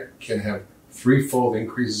regenerative ag can have threefold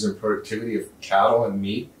increases in productivity of cattle and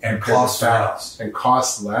meat? And cost less. And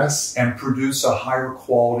cost less? And produce a higher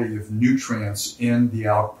quality of nutrients in the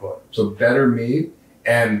output. So better meat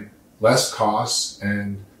and less costs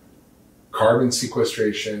and carbon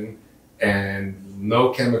sequestration and no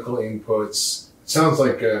chemical inputs. It sounds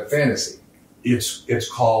like a fantasy. It's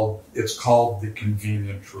called the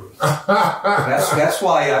convenient truth. That's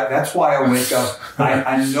why I wake up.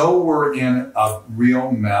 I know we're in a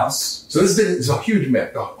real mess. So it's a huge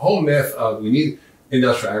myth. The whole myth of we need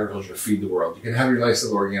industrial agriculture to feed the world. You can have your nice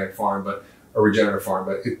little organic farm, but a regenerative farm,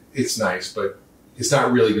 but it's nice, but it's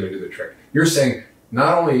not really going to do the trick. You're saying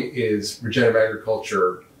not only is regenerative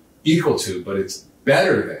agriculture equal to, but it's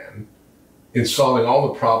better than in solving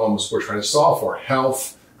all the problems we're trying to solve for: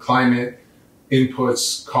 health, climate,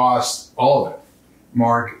 inputs, cost, all of it.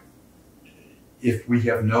 Mark, if we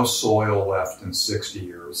have no soil left in 60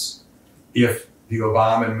 years, if the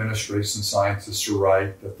Obama administration scientists are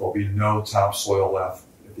right that there'll be no topsoil left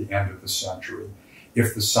at the end of the century,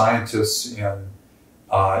 if the scientists in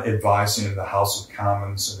advising the House of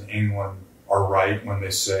Commons in England are right when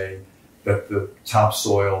they say that the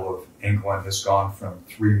topsoil of England has gone from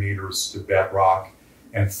 3 meters to bedrock,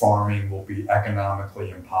 and farming will be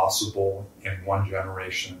economically impossible in 1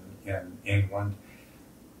 generation in England.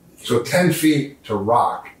 So 10 feet to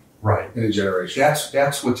rock, right, in a generation.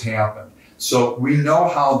 That's what's happened. So we know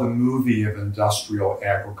how the movie of industrial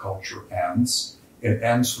agriculture ends. It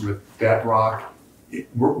ends with bedrock.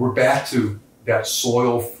 We're back to that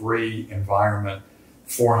soil-free environment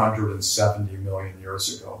 470 million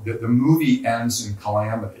years ago. The movie ends in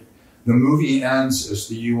calamity. The movie ends, as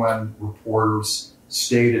the UN reporters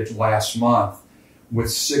stated last month, with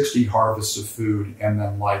 60 harvests of food and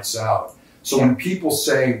then lights out. So when people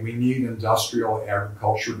say we need industrial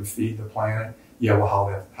agriculture to feed the planet, yeah,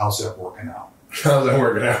 well, how's that working out? How's that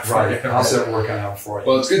working out for you? How's that working out for you?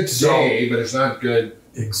 Well, it's good today, but it's not good.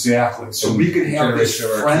 Exactly. So we could have this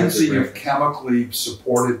frenzy of chemically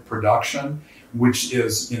supported production, which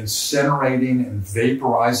is incinerating and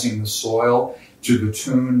vaporizing the soil to the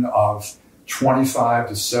tune of 25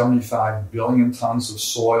 to 75 billion tons of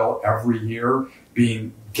soil every year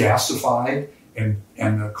being gasified and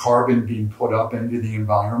the carbon being put up into the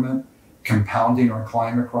environment, compounding our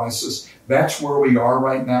climate crisis. That's where we are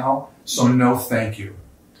right now. So no thank you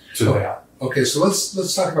to that. Okay, so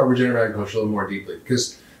let's talk about regenerative agriculture a little more deeply,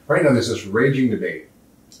 because right now there's this raging debate,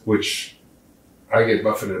 which I get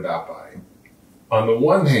buffeted about by. On the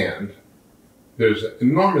one hand, there's an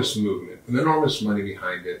enormous movement and enormous money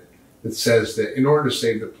behind it that says that in order to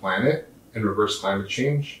save the planet and reverse climate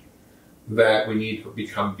change, that we need to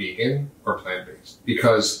become vegan or plant-based,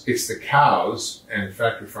 because it's the cows and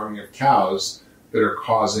factory farming of cows that are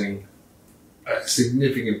causing a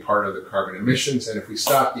significant part of the carbon emissions. And if we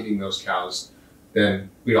stopped eating those cows, then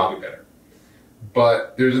we'd all be better.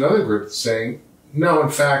 But there's another group that's saying, no, in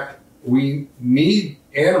fact, we need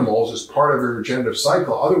animals as part of a regenerative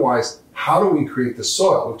cycle. Otherwise, how do we create the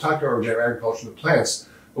soil? We've talked about regenerative agriculture and the plants,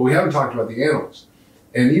 but we haven't talked about the animals.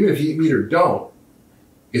 And even if you eat meat or don't,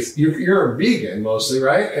 you're a vegan mostly,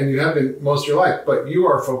 right? And you have been most of your life, but you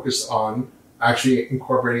are focused on actually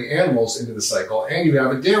incorporating animals into the cycle, and you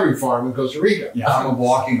have a dairy farm in Costa Rica. Yeah, I'm a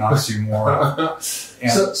walking oxymoron.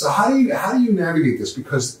 So how do you navigate this?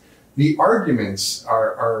 Because the arguments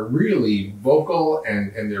are really vocal,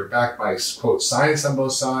 and they're backed by, quote, science on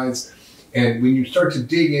both sides. And when you start to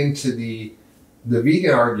dig into the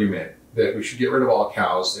vegan argument that we should get rid of all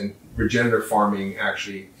cows and regenerative farming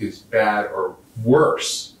actually is bad or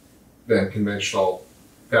worse than conventional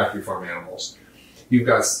factory farm animals, you've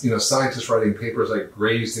got scientists writing papers like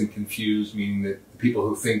Grazed and Confused, meaning that the people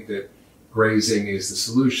who think that grazing is the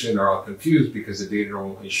solution are all confused because the data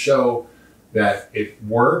only show that it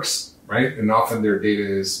works, right? And often their data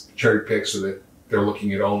is cherry picked so that they're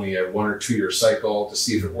looking at only a 1 or 2 year cycle to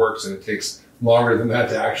see if it works, and it takes longer than that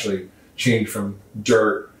to actually change from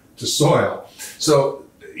dirt to soil. So,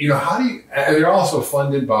 how do you, and they're also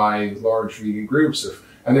funded by large vegan groups,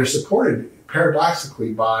 and they're supported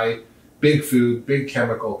paradoxically by big food, big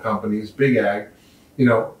chemical companies, big ag.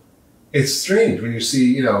 It's strange when you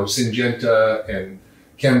see, Syngenta and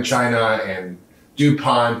ChemChina and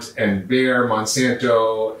DuPont and Bayer,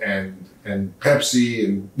 Monsanto and Pepsi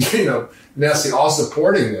and, Nestle all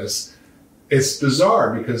supporting this. It's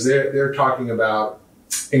bizarre because they're talking about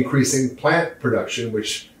increasing plant production,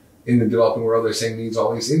 which in the developing world, they're saying needs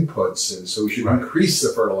all these inputs. And so we should increase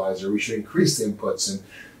the fertilizer. We should increase the inputs. And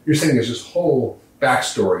you're saying there's this whole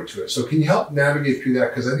backstory to it. So can you help navigate through that?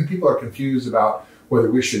 Because I think people are confused about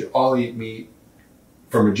whether we should all eat meat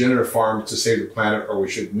from regenerative farms to save the planet, or we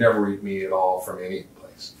should never eat meat at all from any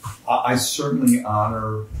place. I certainly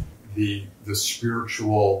honor the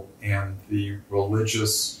spiritual and the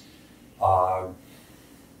religious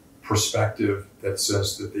perspective that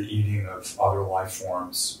says that the eating of other life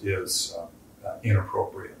forms is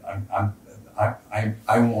inappropriate.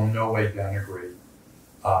 I will in no way denigrate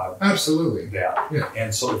absolutely that. Yeah.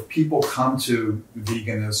 And so if people come to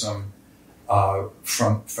veganism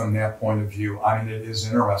from that point of view, it is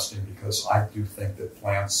interesting because I do think that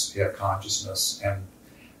plants have consciousness, and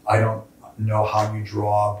I don't know how you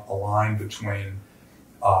draw a line between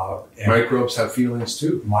microbes have feelings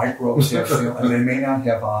too. Microbes have feelings, and they may not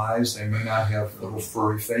have eyes, they may not have little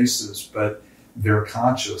furry faces, but they're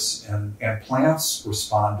conscious, and plants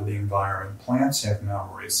respond to the environment. Plants have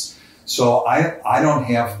memories. So I don't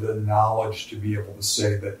have the knowledge to be able to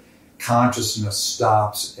say that consciousness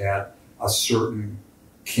stops at a certain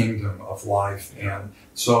kingdom of life. And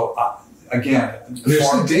so, again, there's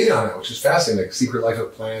some data on it, which is fascinating, like Secret Life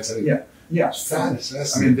of Plants. Yeah, it's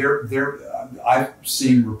fascinating. I've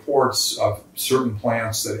seen reports of certain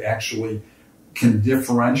plants that actually can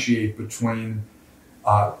differentiate between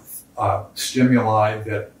stimuli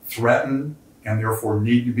that threaten and therefore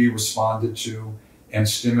need to be responded to, and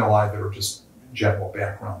stimuli that are just general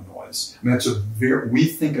background noise. We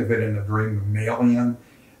think of it in a very mammalian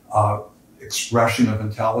expression of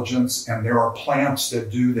intelligence, and there are plants that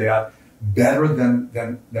do that better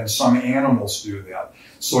than some animals do that.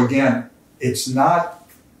 So again, it's not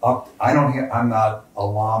up. I'm not a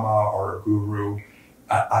lama or a guru.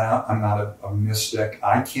 I'm not a mystic.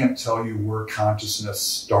 I can't tell you where consciousness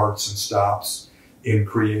starts and stops in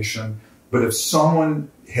creation. But if someone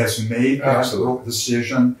has made that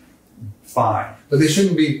decision, fine. But they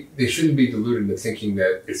shouldn't be deluded into thinking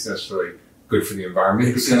that it's necessarily good for the environment.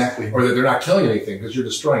 Exactly. Or that they're not killing anything, because you're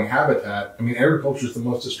destroying habitat. Agriculture is the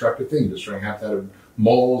most destructive thing. You're destroying habitat of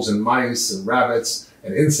moles and mice and rabbits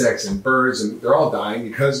and insects and birds, and they're all dying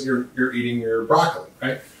because you're eating your broccoli,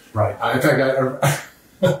 right? Right. In fact,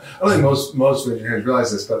 I don't think most vegetarians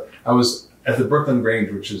realize this, but I was at the Brooklyn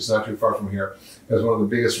Grange, which is not too far from here. It was one of the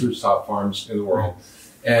biggest rooftop farms in the world.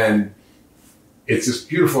 And it's this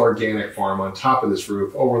beautiful organic farm on top of this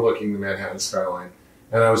roof overlooking the Manhattan skyline.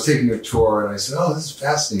 And I was taking a tour, and I said, oh, this is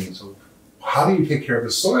fascinating. So how do you take care of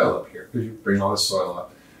the soil up here? Because you bring all the soil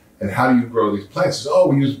up. And how do you grow these plants? He says, oh,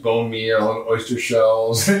 we use bone meal and oyster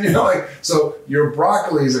shells. So your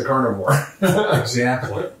broccoli is a carnivore.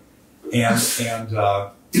 Exactly. And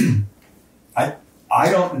I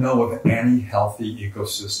don't know of any healthy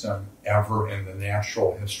ecosystem ever in the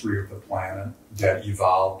natural history of the planet that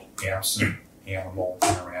evolved absent animal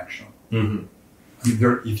interaction. Mm-hmm.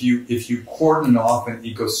 If you cordon off an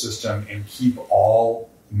ecosystem and keep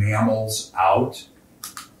all mammals out,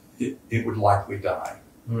 it would likely die.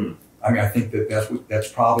 Mm. I think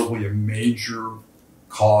that's probably a major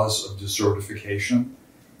cause of desertification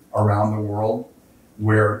around the world,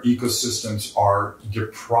 where ecosystems are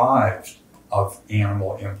deprived of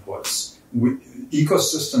animal inputs.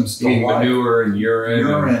 ecosystems eating manure and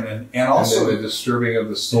urine, and also then the disturbing of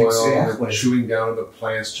the soil, exactly. the chewing down of the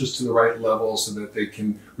plants just to the right level so that they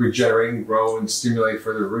can regenerate and grow and stimulate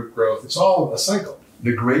further root growth. It's all a cycle.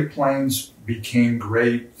 The Great Plains became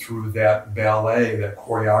great through that ballet, that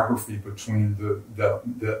choreography between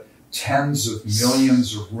the tens of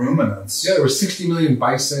millions of ruminants. Yeah, there were 60 million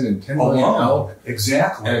bison and 10 million elk.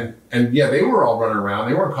 Exactly. And yeah, they were all running around.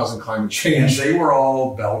 They weren't causing climate change. And they were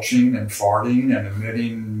all belching and farting and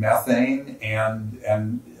emitting methane.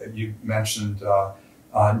 And you mentioned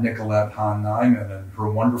Nicolette Hahn Nyman and her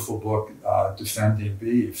wonderful book, Defending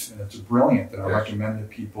Beef. And it's brilliant, and I recommend that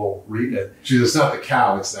people read it. It's not the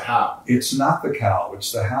cow, it's the how. It's not the cow,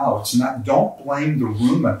 it's the how. It's not. Don't blame the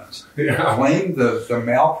ruminant. Yeah. Blame the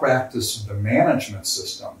malpractice of the management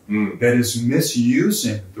system that is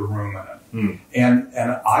misusing the ruminant. And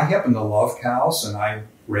I happen to love cows, and I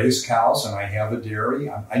raise cows, and I have a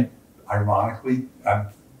dairy. Ironically,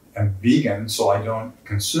 I'm vegan, so I don't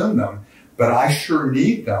consume them. But I sure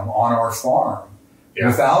need them on our farm. Yeah.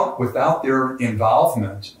 Without their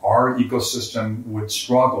involvement, our ecosystem would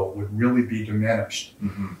struggle, would really be diminished.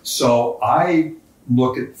 So I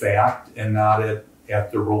look at fact and not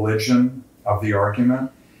at the religion of the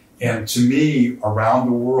argument. And to me, around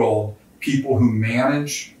the world, people who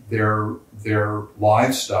manage their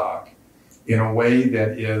livestock in a way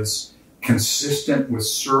that is consistent with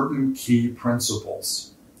certain key principles.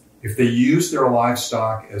 If they use their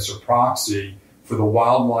livestock as a proxy for the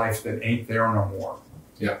wildlife that ain't there no more.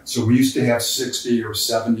 Yeah. So we used to have 60 or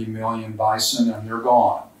 70 million bison, and they're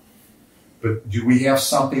gone. But do we have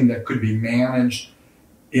something that could be managed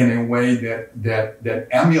in a way that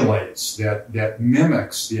emulates, that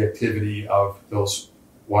mimics the activity of those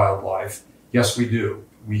wildlife? Yes, we do.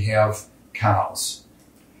 We have cows.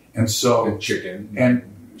 And so... And chicken. And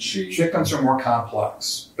sheep. Chickens are more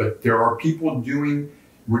complex. But there are people doing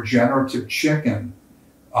regenerative chicken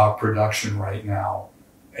production right now,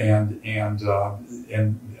 and I'm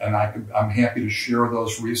happy to share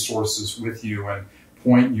those resources with you and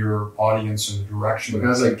point your audience in the direction. But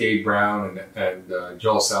guys like Gabe Brown and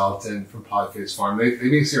Joel Salatin from Polyface Farm, they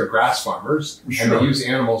basically are grass farmers, sure. And they use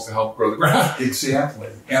animals to help grow the grass. Exactly,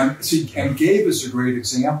 and Gabe is a great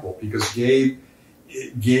example because Gabe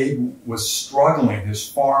was struggling, his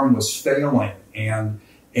farm was failing, and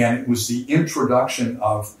it was the introduction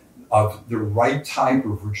of the right type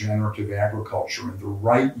of regenerative agriculture and the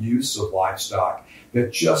right use of livestock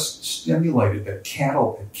that just stimulated, that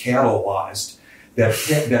catalyzed,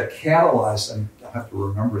 and I have to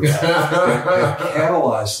remember that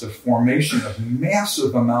catalyzed the formation of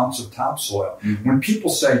massive amounts of topsoil. When people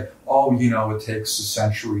say, oh, it takes a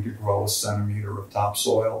century to grow a centimeter of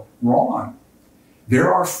topsoil, wrong.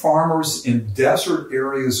 There are farmers in desert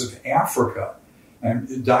areas of Africa,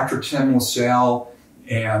 and Dr. Tim LaSalle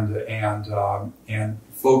and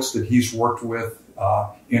folks that he's worked with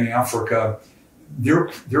in Africa,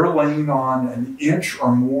 they're laying on an inch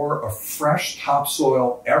or more of fresh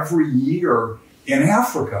topsoil every year in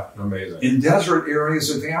Africa. Amazing. In desert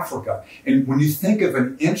areas of Africa. And when you think of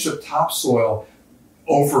an inch of topsoil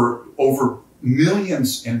over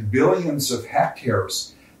millions and billions of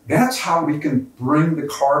hectares, that's how we can bring the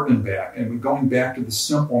carbon back. And we're going back to the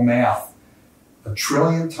simple math. 1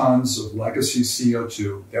 trillion tons of legacy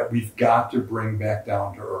CO2 that we've got to bring back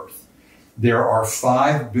down to earth. There are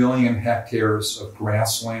 5 billion hectares of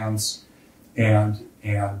grasslands and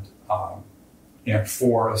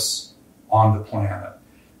forests on the planet.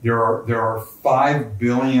 There are 5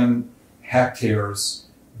 billion hectares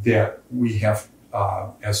that we have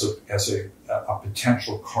as a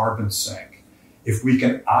potential carbon sink. If we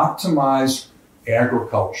can optimize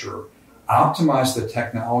agriculture, optimize the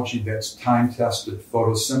technology that's time-tested,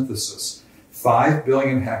 photosynthesis, 5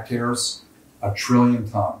 billion hectares, 1 trillion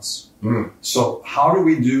tons. So how do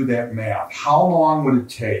we do that math? How long would it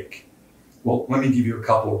take? Well, let me give you a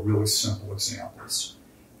couple of really simple examples.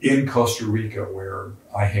 In Costa Rica, where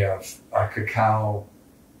I have a cacao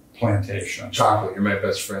plantation. Chocolate, you're my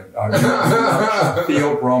best friend.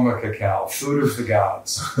 Theobroma cacao, food of the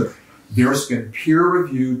gods. There's been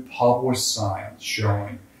peer-reviewed published science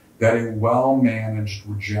showing that a well-managed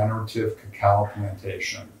regenerative cacao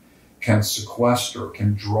plantation can sequester,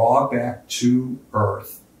 can draw back to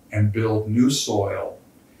earth and build new soil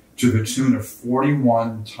to the tune of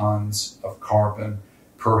 41 tons of carbon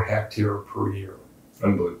per hectare per year.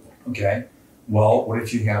 Unbelievable. Okay? Well, what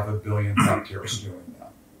if you have 1 billion hectares doing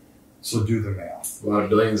that? So do the math. A lot of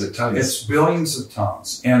billions of tons. It's billions of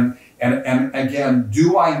tons. And again,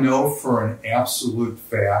 do I know for an absolute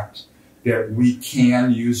fact that we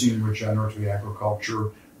can, using regenerative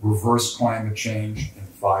agriculture, reverse climate change in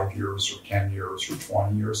 5 years or 10 years or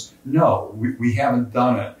 20 years? No, we haven't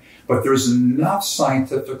done it. But there's enough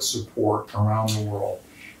scientific support around the world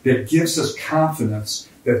that gives us confidence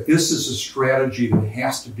that this is a strategy that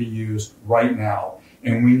has to be used right now.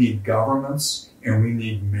 And we need governments and we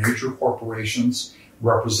need major corporations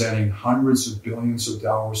representing hundreds of billions of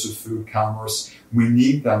dollars of food commerce. We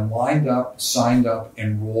need them lined up, signed up,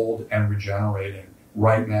 enrolled, and regenerating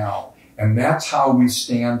right now. And that's how we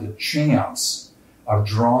stand a chance of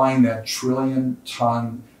drawing that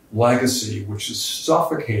trillion-ton legacy, which is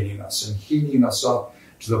suffocating us and heating us up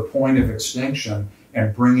to the point of extinction,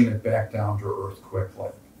 and bringing it back down to earth quickly.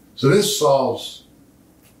 So this solves,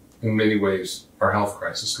 in many ways, our health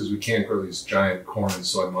crisis, because we can't grow these giant corn and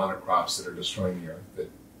soy monocrops that are destroying the earth, that are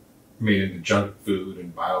made into junk food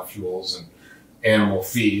and biofuels and animal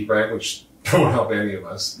feed, right, which don't help any of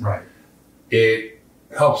us. Right. It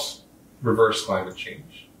helps reverse climate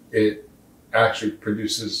change. It actually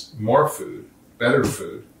produces more food, better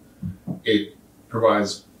food. It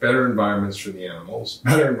provides better environments for the animals,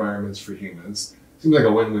 better environments for humans. Seems like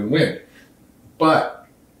a win-win-win. But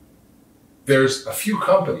there's a few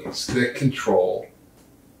companies that control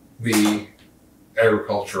the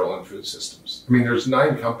agricultural and food systems. I mean, there's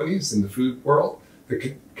 9 companies in the food world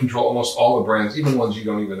that control almost all the brands, even ones you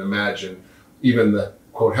don't even imagine, even the,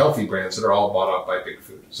 quote, healthy brands that are all bought up by big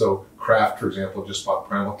food. So Kraft, for example, just bought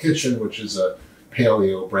Primal Kitchen, which is a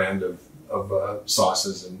paleo brand of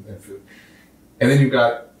sauces and food. And then you've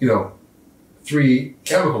got, 3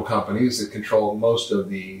 chemical companies that control most of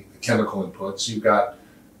the chemical inputs. You've got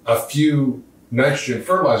a few nitrogen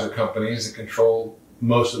fertilizer companies that control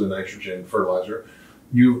most of the nitrogen fertilizer.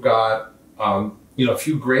 You've got, a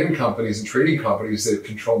few grain companies and trading companies that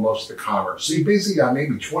control most of the commerce. So you basically got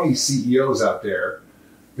maybe 20 CEOs out there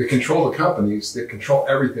that control the companies that control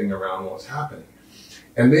everything around what's happening.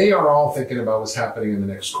 And they are all thinking about what's happening in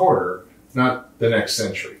the next quarter, not the next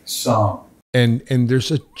century. And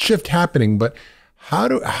there's a shift happening, but how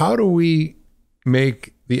do we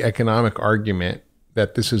make the economic argument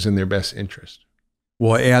that this is in their best interest?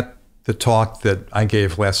 Well, at the talk that I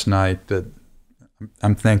gave last night, that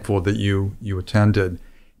I'm thankful that you attended,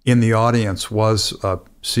 in the audience was a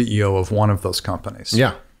CEO of one of those companies.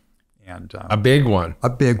 Yeah, and a big one. A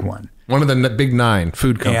big one. One of the big 9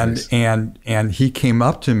 food companies. And he came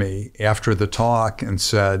up to me after the talk and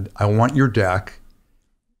said, "I want your deck,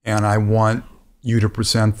 and I want you to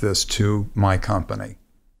present this to my company."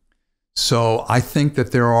 So I think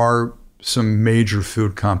that there are some major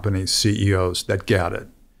food companies, CEOs, that get it,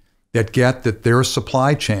 that get that their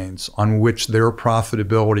supply chains on which their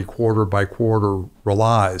profitability quarter by quarter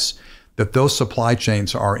relies, that those supply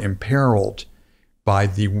chains are imperiled by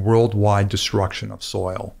the worldwide destruction of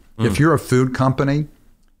soil. If you're a food company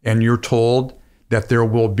and you're told that there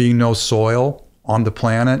will be no soil on the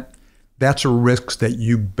planet, that's a risk that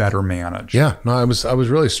you better manage. Yeah, no, I was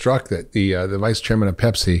really struck that the vice chairman of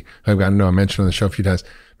Pepsi, I've gotten to know, I mentioned on the show a few times,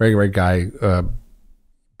 very great guy,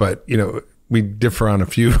 but we differ on a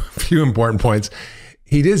few important points.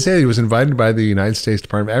 He did say he was invited by the United States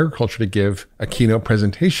Department of Agriculture to give a keynote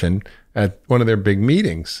presentation at one of their big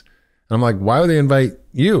meetings. And I'm like, why would they invite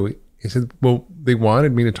you? He said, well, they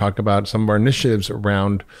wanted me to talk about some of our initiatives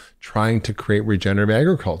around trying to create regenerative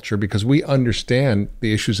agriculture because we understand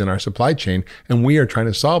the issues in our supply chain and we are trying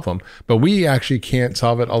to solve them. But we actually can't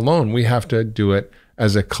solve it alone. We have to do it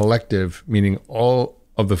as a collective, meaning all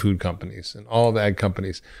of the food companies and all of the ag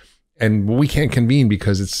companies. And we can't convene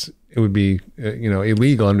because it would be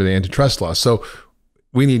illegal under the antitrust law. So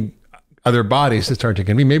we need other bodies to start to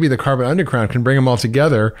convene. Maybe the Carbon Underground can bring them all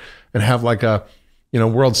together and have like a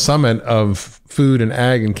world summit of food and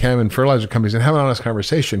ag and chem and fertilizer companies and have an honest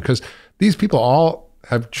conversation, because these people all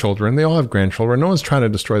have children. They all have grandchildren. No one's trying to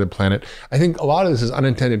destroy the planet. I think a lot of this is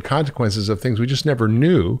unintended consequences of things we just never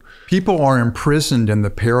knew. People are imprisoned in the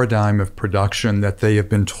paradigm of production that they have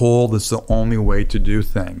been told is the only way to do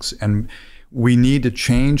things. And we need to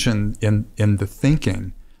change in the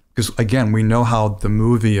thinking, because again, we know how the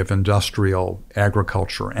movie of industrial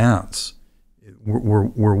agriculture ends.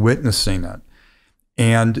 We're witnessing it.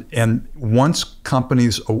 And once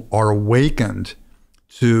companies are awakened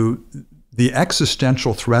to the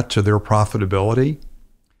existential threat to their profitability,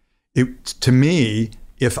 to me,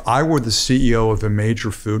 if I were the CEO of a major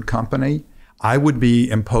food company, I would be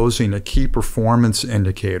imposing a key performance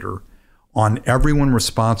indicator on everyone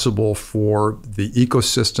responsible for the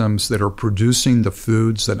ecosystems that are producing the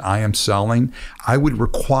foods that I am selling. I would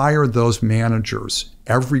require those managers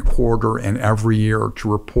every quarter and every year to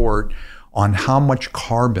report on how much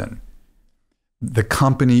carbon the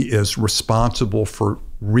company is responsible for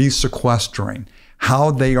resequestering,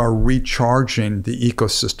 how they are recharging the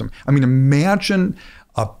ecosystem. I mean, imagine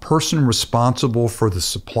a person responsible for the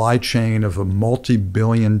supply chain of a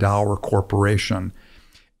multi-billion-dollar corporation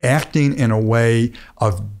acting in a way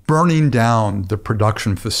of burning down the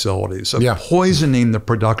production facilities, of poisoning the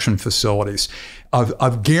production facilities,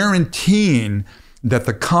 of guaranteeing that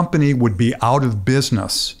the company would be out of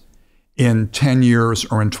business in 10 years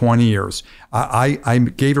or in 20 years.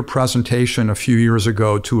 I gave a presentation a few years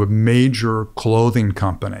ago to a major clothing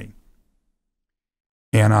company,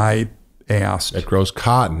 and I asked— That grows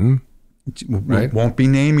cotton, right? Won't be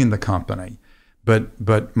naming the company,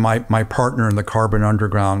 but my partner in the Carbon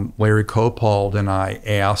Underground, Larry Copold, and I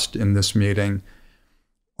asked in this meeting,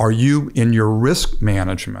 are you, in your risk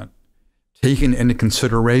management, taking into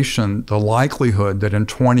consideration the likelihood that in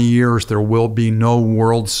 20 years there will be no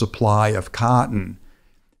world supply of cotton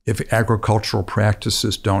if agricultural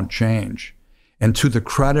practices don't change? And to the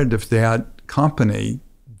credit of that company,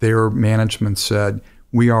 their management said,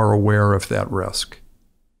 we are aware of that risk.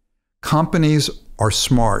 Companies are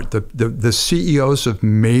smart. The CEOs of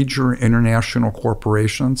major international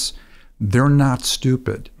corporations, they're not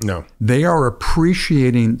stupid. No. They are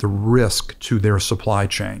appreciating the risk to their supply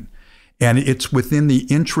chain. And it's within the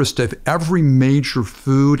interest of every major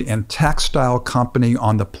food and textile company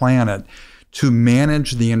on the planet to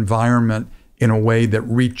manage the environment in a way that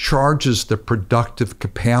recharges the productive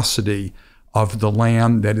capacity of the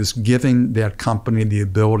land that is giving that company the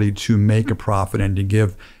ability to make a profit and to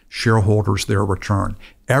give shareholders their return.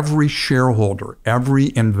 Every shareholder,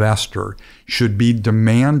 every investor should be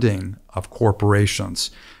demanding of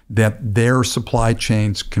corporations that their supply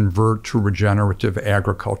chains convert to regenerative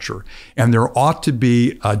agriculture. And there ought to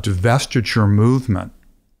be a divestiture movement.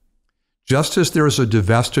 Just as there's a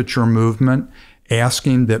divestiture movement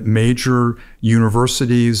asking that major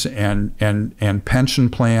universities and pension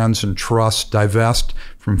plans and trusts divest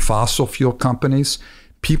from fossil fuel companies,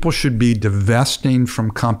 people should be divesting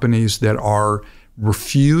from companies that are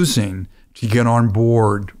refusing to get on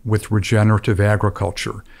board with regenerative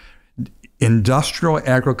agriculture. Industrial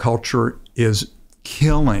agriculture is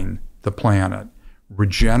killing the planet.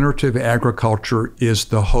 Regenerative agriculture is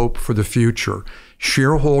the hope for the future.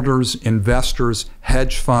 Shareholders, investors,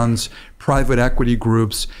 hedge funds, private equity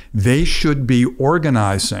groups, they should be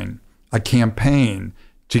organizing a campaign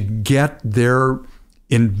to get their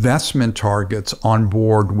investment targets on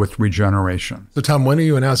board with regeneration. So, Tom, when are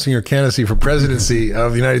you announcing your candidacy for presidency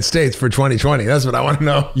of the United States for 2020? That's what I want to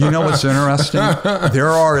know. You know what's interesting? There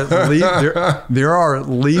are at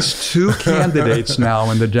least two candidates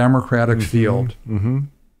now in the Democratic field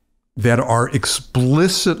that are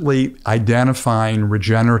explicitly identifying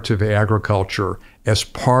regenerative agriculture as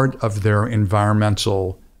part of their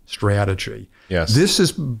environmental strategy. Yes. This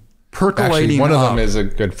is percolating. Actually, one of them up. is a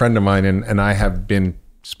good friend of mine, and I have been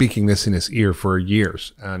speaking this in his ear for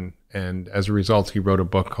years. And as a result, he wrote a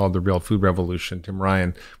book called The Real Food Revolution. Tim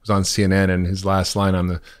Ryan was on CNN, and his last line on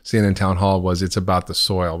the CNN town hall was, "It's about the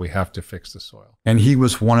soil. We have to fix the soil." And he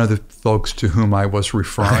was one of the folks to whom I was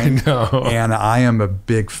referring. I know. And I am a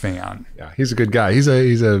big fan. Yeah, he's a good guy. He's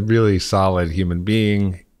a really solid human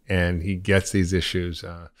being, and he gets these issues.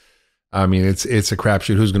 I mean, it's a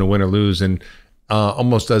crapshoot who's going to win or lose, and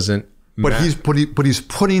almost doesn't. But he's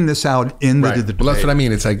putting this out into the debate. Well, that's what I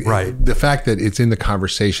mean. It's like the fact that it's in the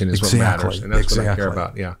conversation is what matters, and that's what I care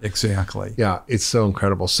about. Yeah, exactly. Yeah, it's so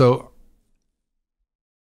incredible. So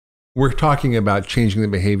we're talking about changing the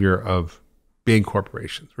behavior of big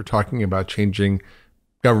corporations. We're talking about changing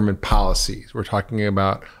government policies. We're talking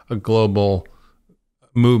about a global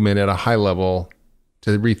movement at a high level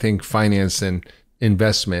to rethink finance and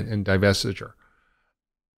investment and divestiture.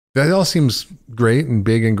 That all seems great and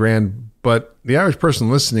big and grand, but the average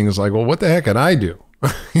person listening is like, well, what the heck could I do?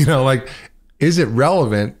 Like, is it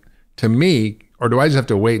relevant to me, or do I just have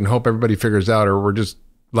to wait and hope everybody figures out, or we're just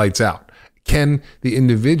lights out? Can the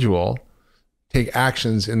individual take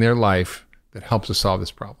actions in their life that helps us solve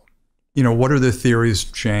this problem? What are the theories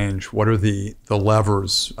of change? What are the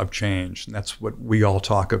levers of change? And that's what we all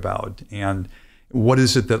talk about. And what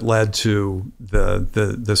is it that led to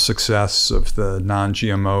the success of the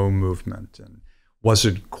non-GMO movement? And was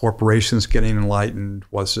it corporations getting enlightened?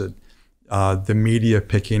 Was it the media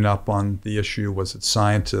picking up on the issue? Was it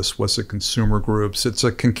scientists? Was it consumer groups? It's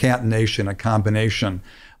a concatenation, a combination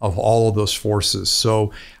of all of those forces.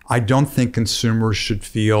 So I don't think consumers should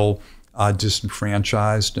feel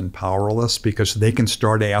disenfranchised and powerless, because they can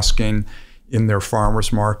start asking in their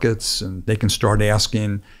farmers markets, and they can start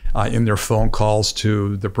asking in their phone calls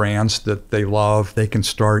to the brands that they love. They can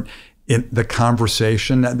start in the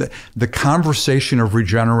conversation. The conversation of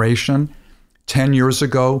regeneration 10 years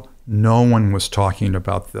ago no one was talking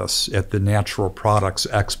about this at the natural products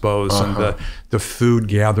expos and the food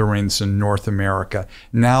gatherings in North America.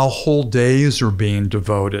 Now whole days are being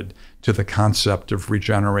devoted to the concept of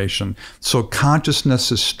regeneration. So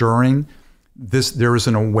consciousness is stirring. There is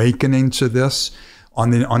an awakening to this.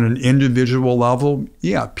 On an individual level,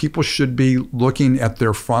 yeah, people should be looking at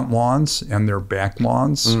their front lawns and their back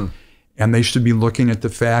lawns. And they should be looking at the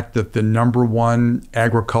fact that the number one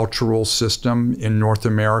agricultural system in North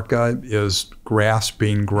America is grass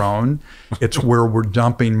being grown. It's where we're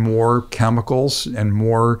dumping more chemicals and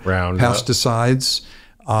more pesticides.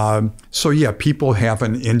 So yeah, people have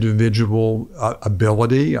an individual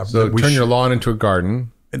ability. So turn your lawn into a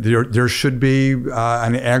garden. There should be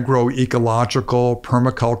an agroecological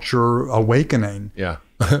permaculture awakening. Yeah.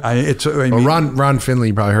 Ron Finley,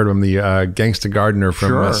 you probably heard of him, the gangsta gardener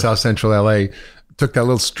from South Central LA, took that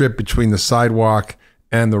little strip between the sidewalk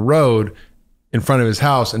and the road in front of his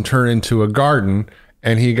house and turned it into a garden.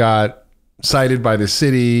 And he got cited by the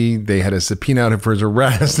city. They had to subpoena him for his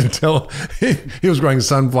arrest until he was growing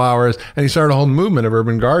sunflowers. And he started a whole movement of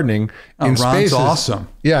urban gardening in spaces. Ron's awesome.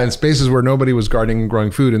 Yeah, in spaces where nobody was gardening and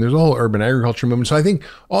growing food. And there's a whole urban agriculture movement. So I think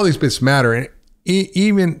all these bits matter. And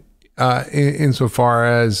even insofar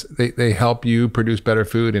as they help you produce better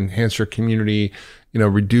food, enhance your community,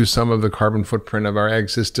 reduce some of the carbon footprint of our ag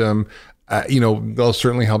system. They'll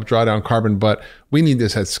certainly help draw down carbon, but we need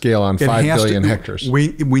this at scale on 5 billion hectares. We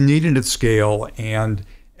need it at scale. And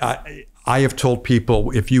I have told people,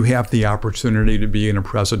 if you have the opportunity to be in a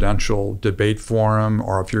presidential debate forum,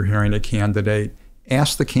 or if you're hearing a candidate,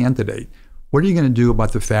 ask the candidate, what are you going to do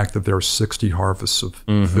about the fact that there are 60 harvests of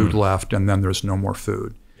food left and then there's no more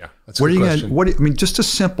food? Yeah, that's a good question. Just a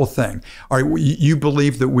simple thing. All right, you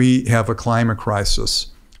believe that we have a climate crisis.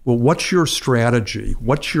 Well, what's your strategy?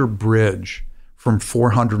 What's your bridge from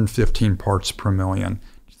 415 parts per million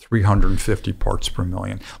to 350 parts per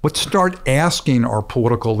million? Let's start asking our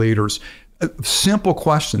political leaders simple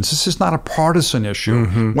questions. This is not a partisan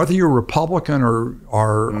issue. Whether you're a Republican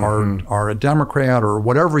or a Democrat or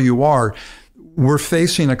whatever you are, we're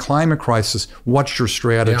facing a climate crisis. What's your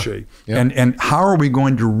strategy? Yeah. And how are we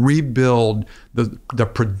going to rebuild the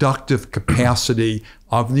productive capacity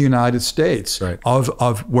of the United States,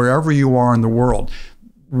 of wherever you are in the world?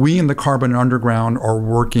 We in the Carbon Underground are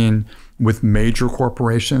working with major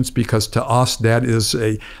corporations because to us that is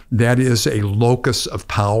a locus of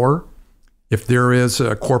power. If there is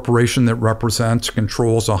a corporation that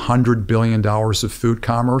controls $100 billion of food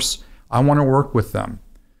commerce, I want to work with them.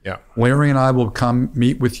 Yeah, Larry and I will come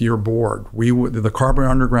meet with your board. The Carbon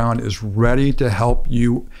Underground is ready to help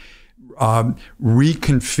you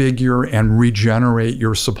reconfigure and regenerate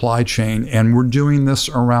your supply chain, and we're doing this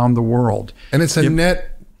around the world. And it's a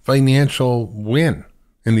net financial win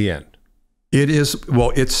in the end. It is.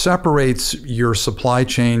 Well, it separates your supply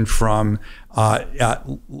chain from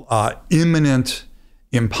imminent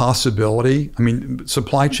impossibility. I mean,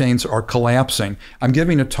 supply chains are collapsing. I'm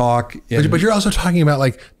giving a talk. But you're also talking about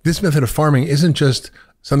like this method of farming isn't just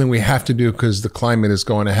something we have to do because the climate is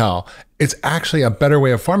going to hell. It's actually a better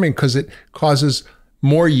way of farming because it causes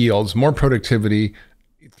more yields, more productivity,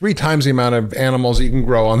 3 times the amount of animals that you can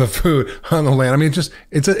grow on the food on the land. I mean,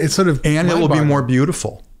 it's sort of, and it will be more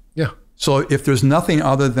beautiful. Yeah. So if there's nothing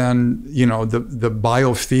other than, the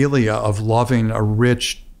biophilia of loving a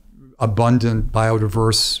rich, abundant,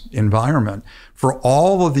 biodiverse environment, for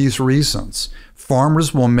all of these reasons,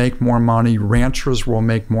 farmers will make more money, ranchers will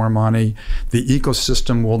make more money, the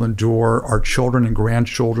ecosystem will endure, our children and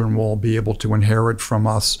grandchildren will be able to inherit from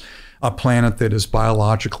us a planet that is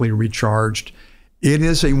biologically recharged. It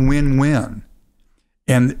is a win-win.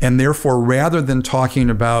 And therefore, rather than talking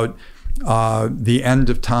about the end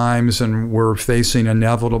of times and we're facing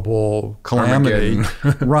inevitable calamity,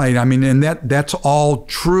 right? I mean, and that's all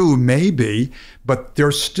true, maybe, but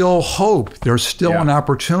there's still hope. There's still an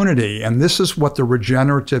opportunity. And this is what the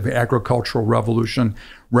regenerative agricultural revolution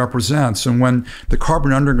represents. And when the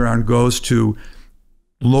Carbon Underground goes to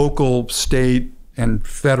local, state, and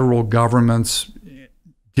federal governments,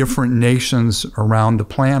 different nations around the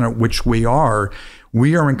planet, which we are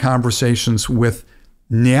in conversations with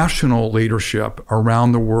national leadership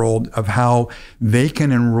around the world of how they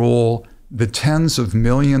can enroll the tens of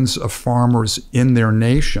millions of farmers in their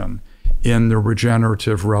nation in the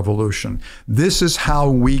regenerative revolution. This is how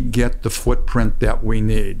we get the footprint that we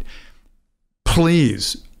need.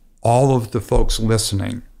 Please, all of the folks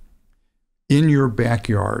listening, in your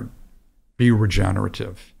backyard, be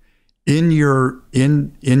regenerative. In your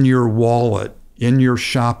wallet, in your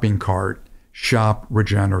shopping cart, shop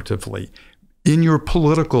regeneratively. In your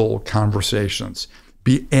political conversations,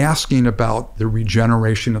 be asking about the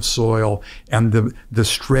regeneration of soil and the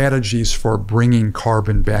strategies for bringing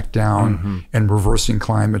carbon back down and reversing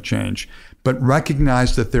climate change. But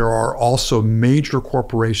recognize that there are also major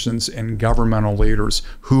corporations and governmental leaders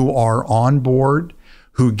who are on board,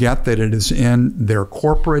 who get that it is in their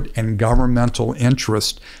corporate and governmental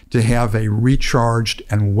interest to have a recharged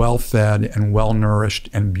and well-fed and well-nourished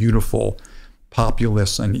and beautiful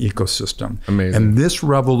populace and ecosystem. Amazing. And this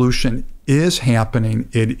revolution is happening.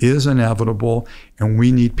 It is inevitable, and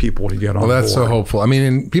we need people to get on board. Well, that's so hopeful. I mean,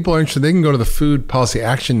 and people are interested. They can go to the Food Policy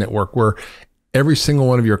Action Network, where every single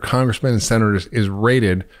one of your congressmen and senators is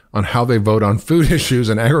rated on how they vote on food issues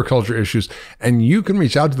and agriculture issues. And you can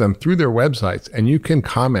reach out to them through their websites, and you can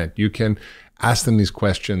comment. You can ask them these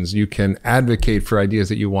questions. You can advocate for ideas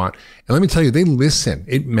that you want. And let me tell you, they listen.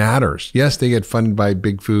 It matters. Yes, they get funded by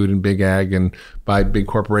big food and big ag and by big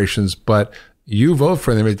corporations, but you vote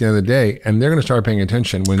for them at the end of the day, and they're going to start paying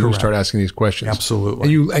attention when you start asking these questions.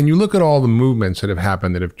 Absolutely. And you look at all the movements that have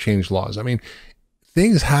happened that have changed laws. I mean,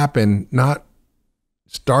 things happen not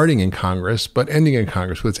starting in Congress, but ending in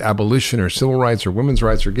Congress, whether it's abolition or civil rights or women's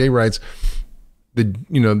rights or gay rights. The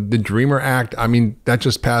Dreamer Act, I mean, that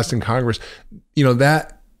just passed in Congress.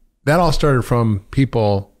 That all started from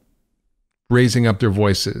people raising up their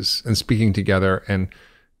voices and speaking together and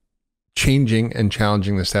changing and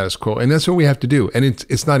challenging the status quo. And that's what we have to do. And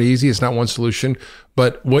it's not easy. It's not one solution.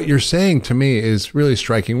 But what you're saying to me is really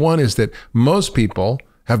striking. One is that most people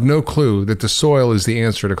have no clue that the soil is the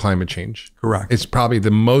answer to climate change. Correct. It's probably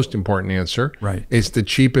the most important answer. Right. It's the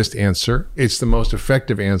cheapest answer. It's the most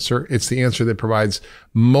effective answer. It's the answer that provides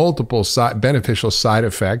multiple beneficial side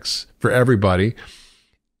effects for everybody.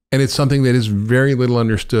 And it's something that is very little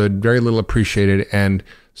understood, very little appreciated, and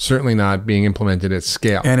certainly not being implemented at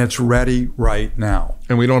scale. And it's ready right now.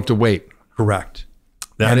 And we don't have to wait. Correct.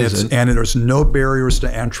 And there's no barriers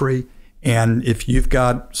to entry. And if you've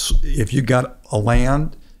got a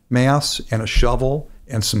land mass and a shovel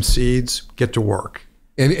and some seeds, get to work.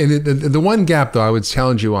 And the one gap, though, I would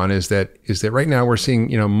challenge you on is that right now we're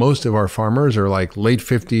seeing, most of our farmers are like late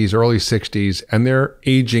 50s, early 60s, and they're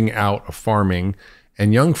aging out of farming.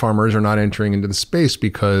 And young farmers are not entering into the space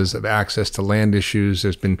because of access to land issues.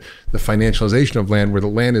 There's been the financialization of land, where the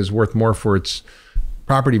land is worth more for its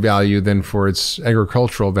property value than for its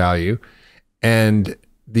agricultural value. And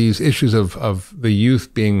these issues of the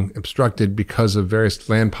youth being obstructed because of various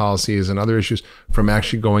land policies and other issues from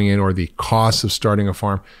actually going in, or the costs of starting a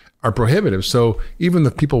farm, are prohibitive. So even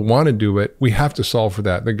if people want to do it, we have to solve for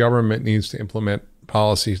that. The government needs to implement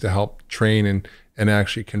policies to help train and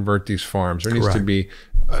actually convert these farms. There needs to be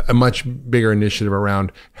a much bigger initiative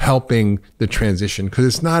around helping the transition, because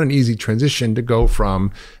it's not an easy transition to go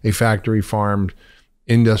from a factory farmed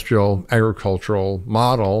industrial agricultural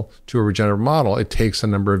model to a regenerative model. It takes a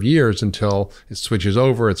number of years until it switches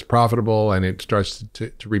over, it's profitable, and it starts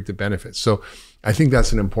to reap the benefits. So I think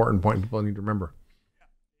that's an important point people need to remember.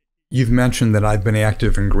 You've mentioned that I've been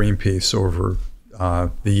active in Greenpeace over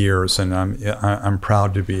the years, and I'm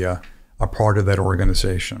proud to be a part of that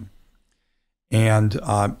organization. And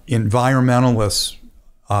environmentalists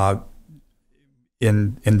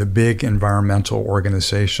in the big environmental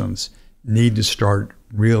organizations need to start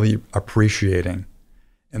really appreciating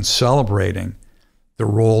and celebrating the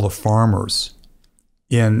role of farmers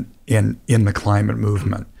in the climate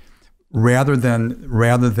movement, rather than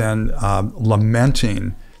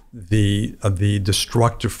lamenting the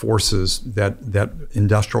destructive forces that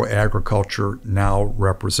industrial agriculture now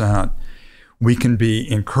represent. We can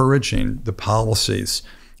be encouraging the policies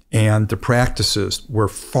and the practices where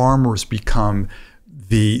farmers become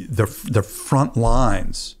the front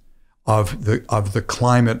lines of the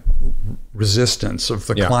climate resistance, of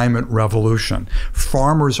the climate revolution.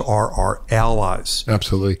 Farmers are our allies.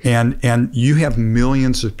 Absolutely. And you have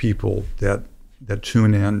millions of people that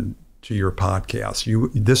tune in to your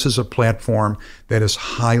podcast. This is a platform that is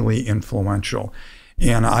highly influential.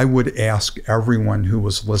 And I would ask everyone who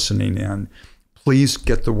was listening in, please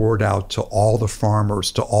get the word out to all the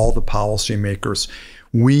farmers, to all the policymakers.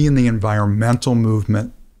 We in the environmental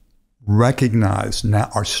movement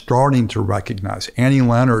are starting to recognize. Annie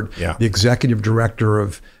Leonard, the executive director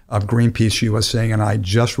of Greenpeace USA, and I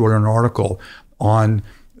just wrote an article on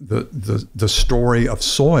the story of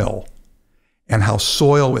soil and how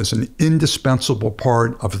soil is an indispensable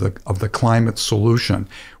part of the climate solution.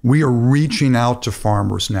 We are reaching out to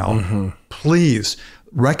farmers now. Mm-hmm. Please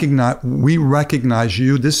we recognize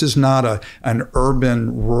you. This is not an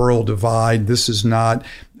urban-rural divide. This is not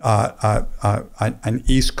an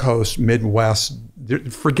East Coast, Midwest.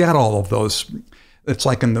 Forget all of those It's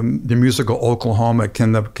like in the musical Oklahoma,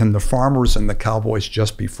 can the farmers and the cowboys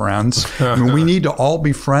just be friends? I mean, we need to all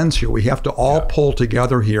be friends here. We have to all pull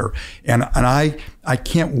together here. And I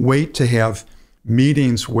can't wait to have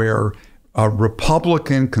meetings where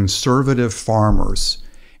Republican conservative farmers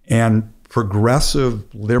and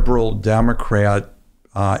progressive liberal Democrat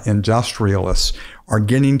industrialists are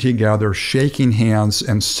getting together, shaking hands,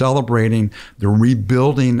 and celebrating the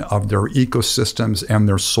rebuilding of their ecosystems and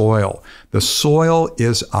their soil. The soil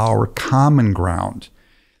is our common ground.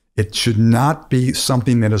 It should not be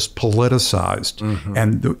something that is politicized.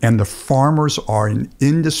 And the farmers are an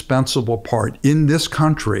indispensable part in this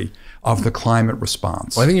country of the climate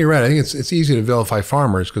response. Well, I think you're right. I think it's easy to vilify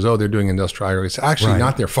farmers because, they're doing industrial agriculture. It's actually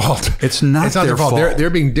not their fault. It's not their fault. They're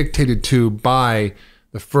being dictated to by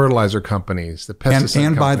the fertilizer companies, the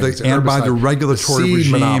pesticide companies, and by the regulatory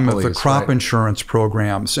regime of the crop insurance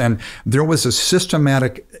programs. And there was a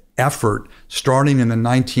systematic effort starting in the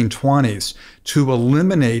 1920s to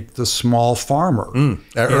eliminate the small farmer.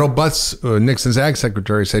 Earl Butz, Nixon's ag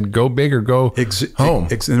secretary, said, go big or go home.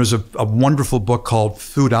 And there's a wonderful book called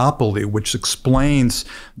Foodopoly, which explains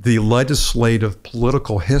the legislative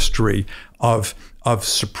political history of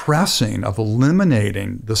suppressing, of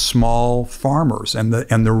eliminating the small farmers and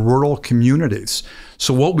the rural communities.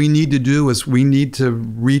 So what we need to do is we need to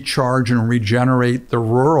recharge and regenerate the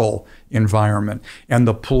rural environment. And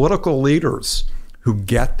the political leaders who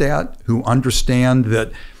get that, who understand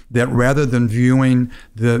that rather than viewing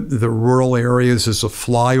the rural areas as a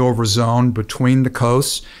flyover zone between the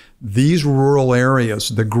coasts, these rural areas,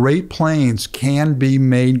 the Great Plains, can be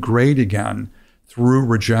made great again through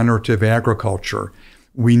regenerative agriculture.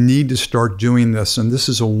 We need to start doing this, and this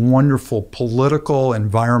is a wonderful political,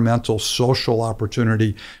 environmental, social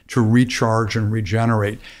opportunity to recharge and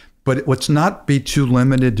regenerate. But let's not be too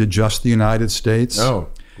limited to just the United States. No,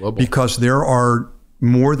 global. Because there are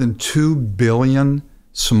more than 2 billion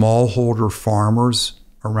smallholder farmers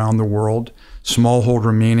around the world.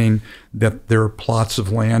 Smallholder meaning that their plots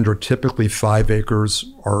of land are typically 5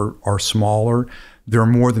 acres or smaller. There are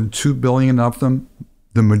more than 2 billion of them,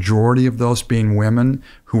 the majority of those being women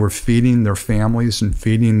who are feeding their families and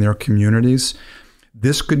feeding their communities.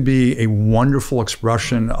 This could be a wonderful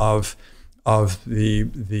expression of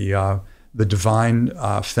the divine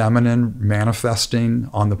feminine manifesting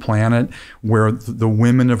on the planet, where the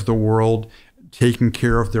women of the world taking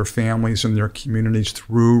care of their families and their communities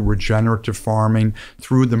through regenerative farming,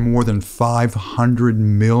 through the more than 500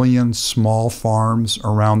 million small farms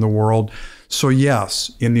around the world. So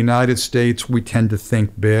yes, in the United States, we tend to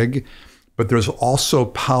think big, but there's also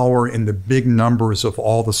power in the big numbers of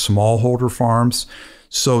all the smallholder farms.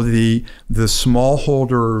 So the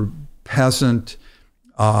smallholder peasant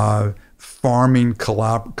farming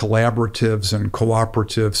collaboratives and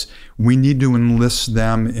cooperatives, we need to enlist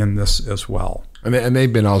them in this as well. And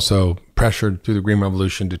they've been also pressured through the Green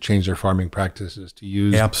Revolution to change their farming practices, to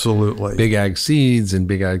use big ag seeds and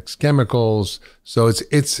big ag chemicals. So it's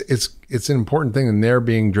an important thing, and they're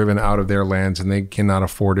being driven out of their lands, and they cannot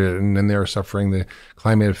afford it, and then they're suffering the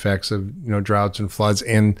climate effects of droughts and floods,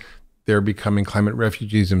 and they're becoming climate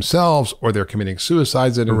refugees themselves, or they're committing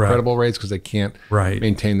suicides at incredible rates because they can't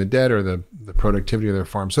maintain the debt or the productivity of their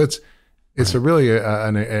farm. So it's really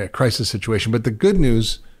a crisis situation. But the good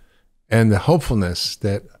news and the hopefulness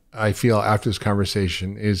that I feel after this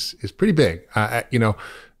conversation is pretty big,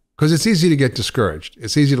 because it's easy to get discouraged.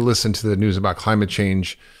 It's easy to listen to the news about climate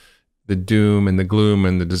change, the doom and the gloom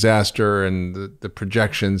and the disaster and the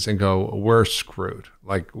projections, and go, we're screwed.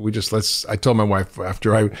 Like I told my wife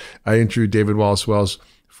after I interviewed David Wallace Wells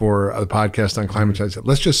for the podcast on climate change, I said,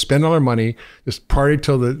 let's just spend all our money, just party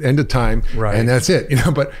till the end of time, and that's it.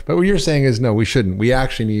 But what you're saying is, no, we shouldn't. We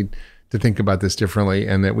actually need to think about this differently,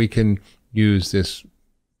 and that we can use this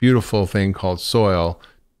beautiful thing called soil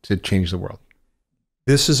to change the world.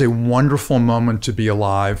 This is a wonderful moment to be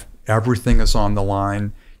alive. Everything is on the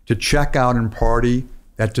line. To check out and party,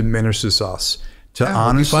 that diminishes us. To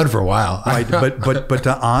honestly, fun for a while, but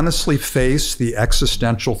to honestly face the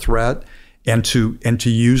existential threat, and to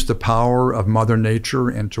use the power of Mother Nature,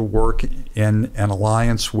 and to work in an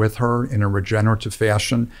alliance with her in a regenerative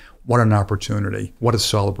fashion. What an opportunity! What a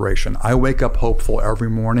celebration! I wake up hopeful every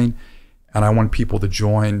morning, and I want people to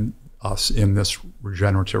join us in this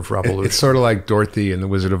regenerative revolution. It's sort of like Dorothy in The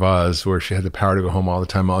Wizard of Oz, where she had the power to go home all the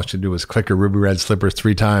time. All she had to do was click her ruby red slippers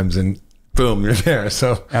 3 times, and boom, you're there.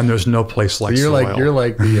 So, and there's no place like you're soil. You're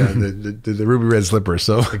like the ruby red slippers.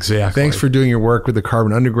 So exactly. Thanks for doing your work with the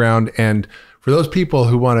Carbon Underground, and for those people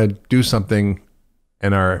who want to do something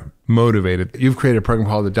and are motivated, you've created a program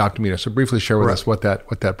called the Adopt a Meter. So briefly share with us what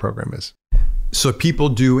that program is. So people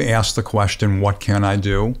do ask the question, what can I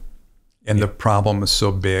do? And the problem is so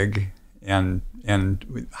big, and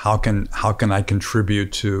how can I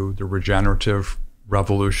contribute to the regenerative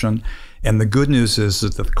revolution? And the good news is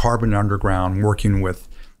that the Carbon Underground, working with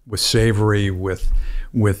Savory, with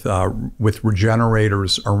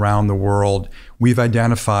regenerators around the world, we've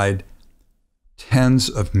identified tens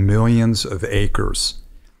of millions of acres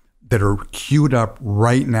that are queued up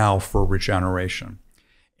right now for regeneration.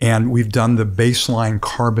 And we've done the baseline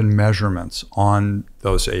carbon measurements on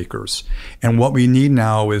those acres. And what we need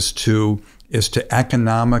now is to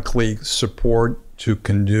economically support, to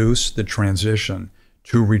conduce the transition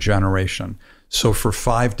to regeneration. So for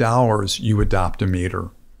 $5, you adopt a meter.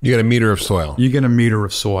 You get a meter of soil. You get a meter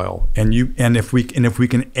of soil, and if we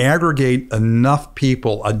can aggregate enough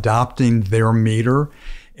people adopting their meter,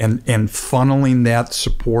 and funneling that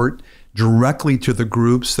support directly to the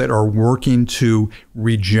groups that are working to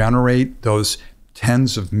regenerate those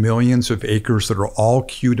tens of millions of acres that are all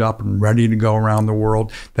queued up and ready to go around the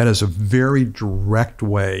world, that is a very direct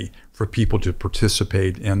way for people to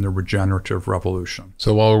participate in the regenerative revolution.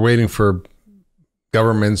 So while we're waiting for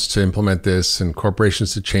governments to implement this and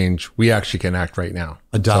corporations to change, we actually can act right now.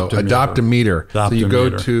 Adopt a meter. So you go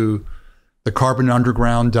to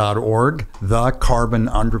thecarbonunderground.org,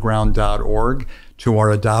 thecarbonunderground.org, to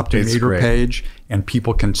our Adopt a Meter page, and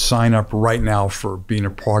people can sign up right now for being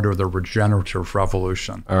a part of the regenerative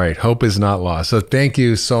revolution. All right. Hope is not lost. So thank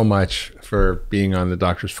you so much for being on the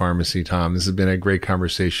Doctor's Pharmacy, Tom. This has been a great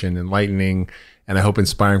conversation, enlightening, and I hope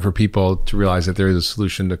inspiring for people to realize that there is a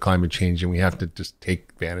solution to climate change, and we have to just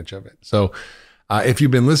take advantage of it. So if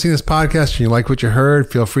you've been listening to this podcast and you like what you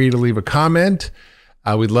heard, feel free to leave a comment.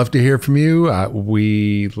 We'd love to hear from you.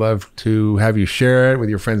 We'd love to have you share it with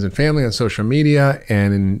your friends and family on social media,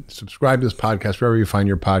 and subscribe to this podcast wherever you find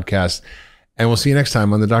your podcast. And we'll see you next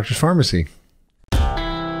time on the Doctor's Pharmacy.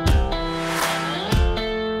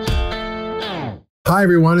 Hi,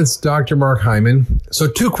 everyone. It's Dr. Mark Hyman. So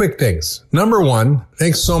 2 quick things. Number 1,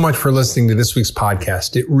 thanks so much for listening to this week's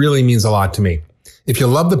podcast. It really means a lot to me. If you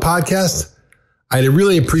love the podcast, I'd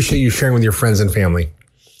really appreciate you sharing with your friends and family.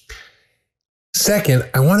 Second,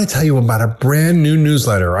 I want to tell you about a brand new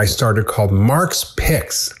newsletter I started called Mark's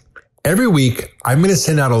Picks. Every week, I'm going to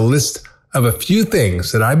send out a list of a few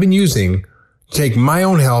things that I've been using to take my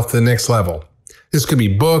own health to the next level. This could be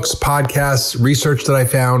books, podcasts, research that I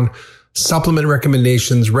found, supplement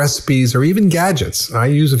recommendations, recipes, or even gadgets. I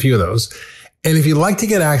use a few of those. And if you'd like to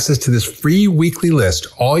get access to this free weekly list,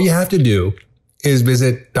 all you have to do is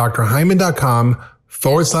visit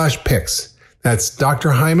drhyman.com/picks. That's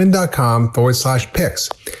drhyman.com/picks.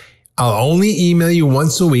 I'll only email you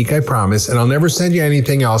once a week, I promise, and I'll never send you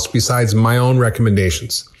anything else besides my own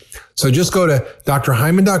recommendations. So just go to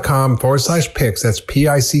drhyman.com/picks, that's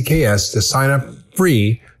PICKS, to sign up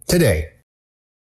free today.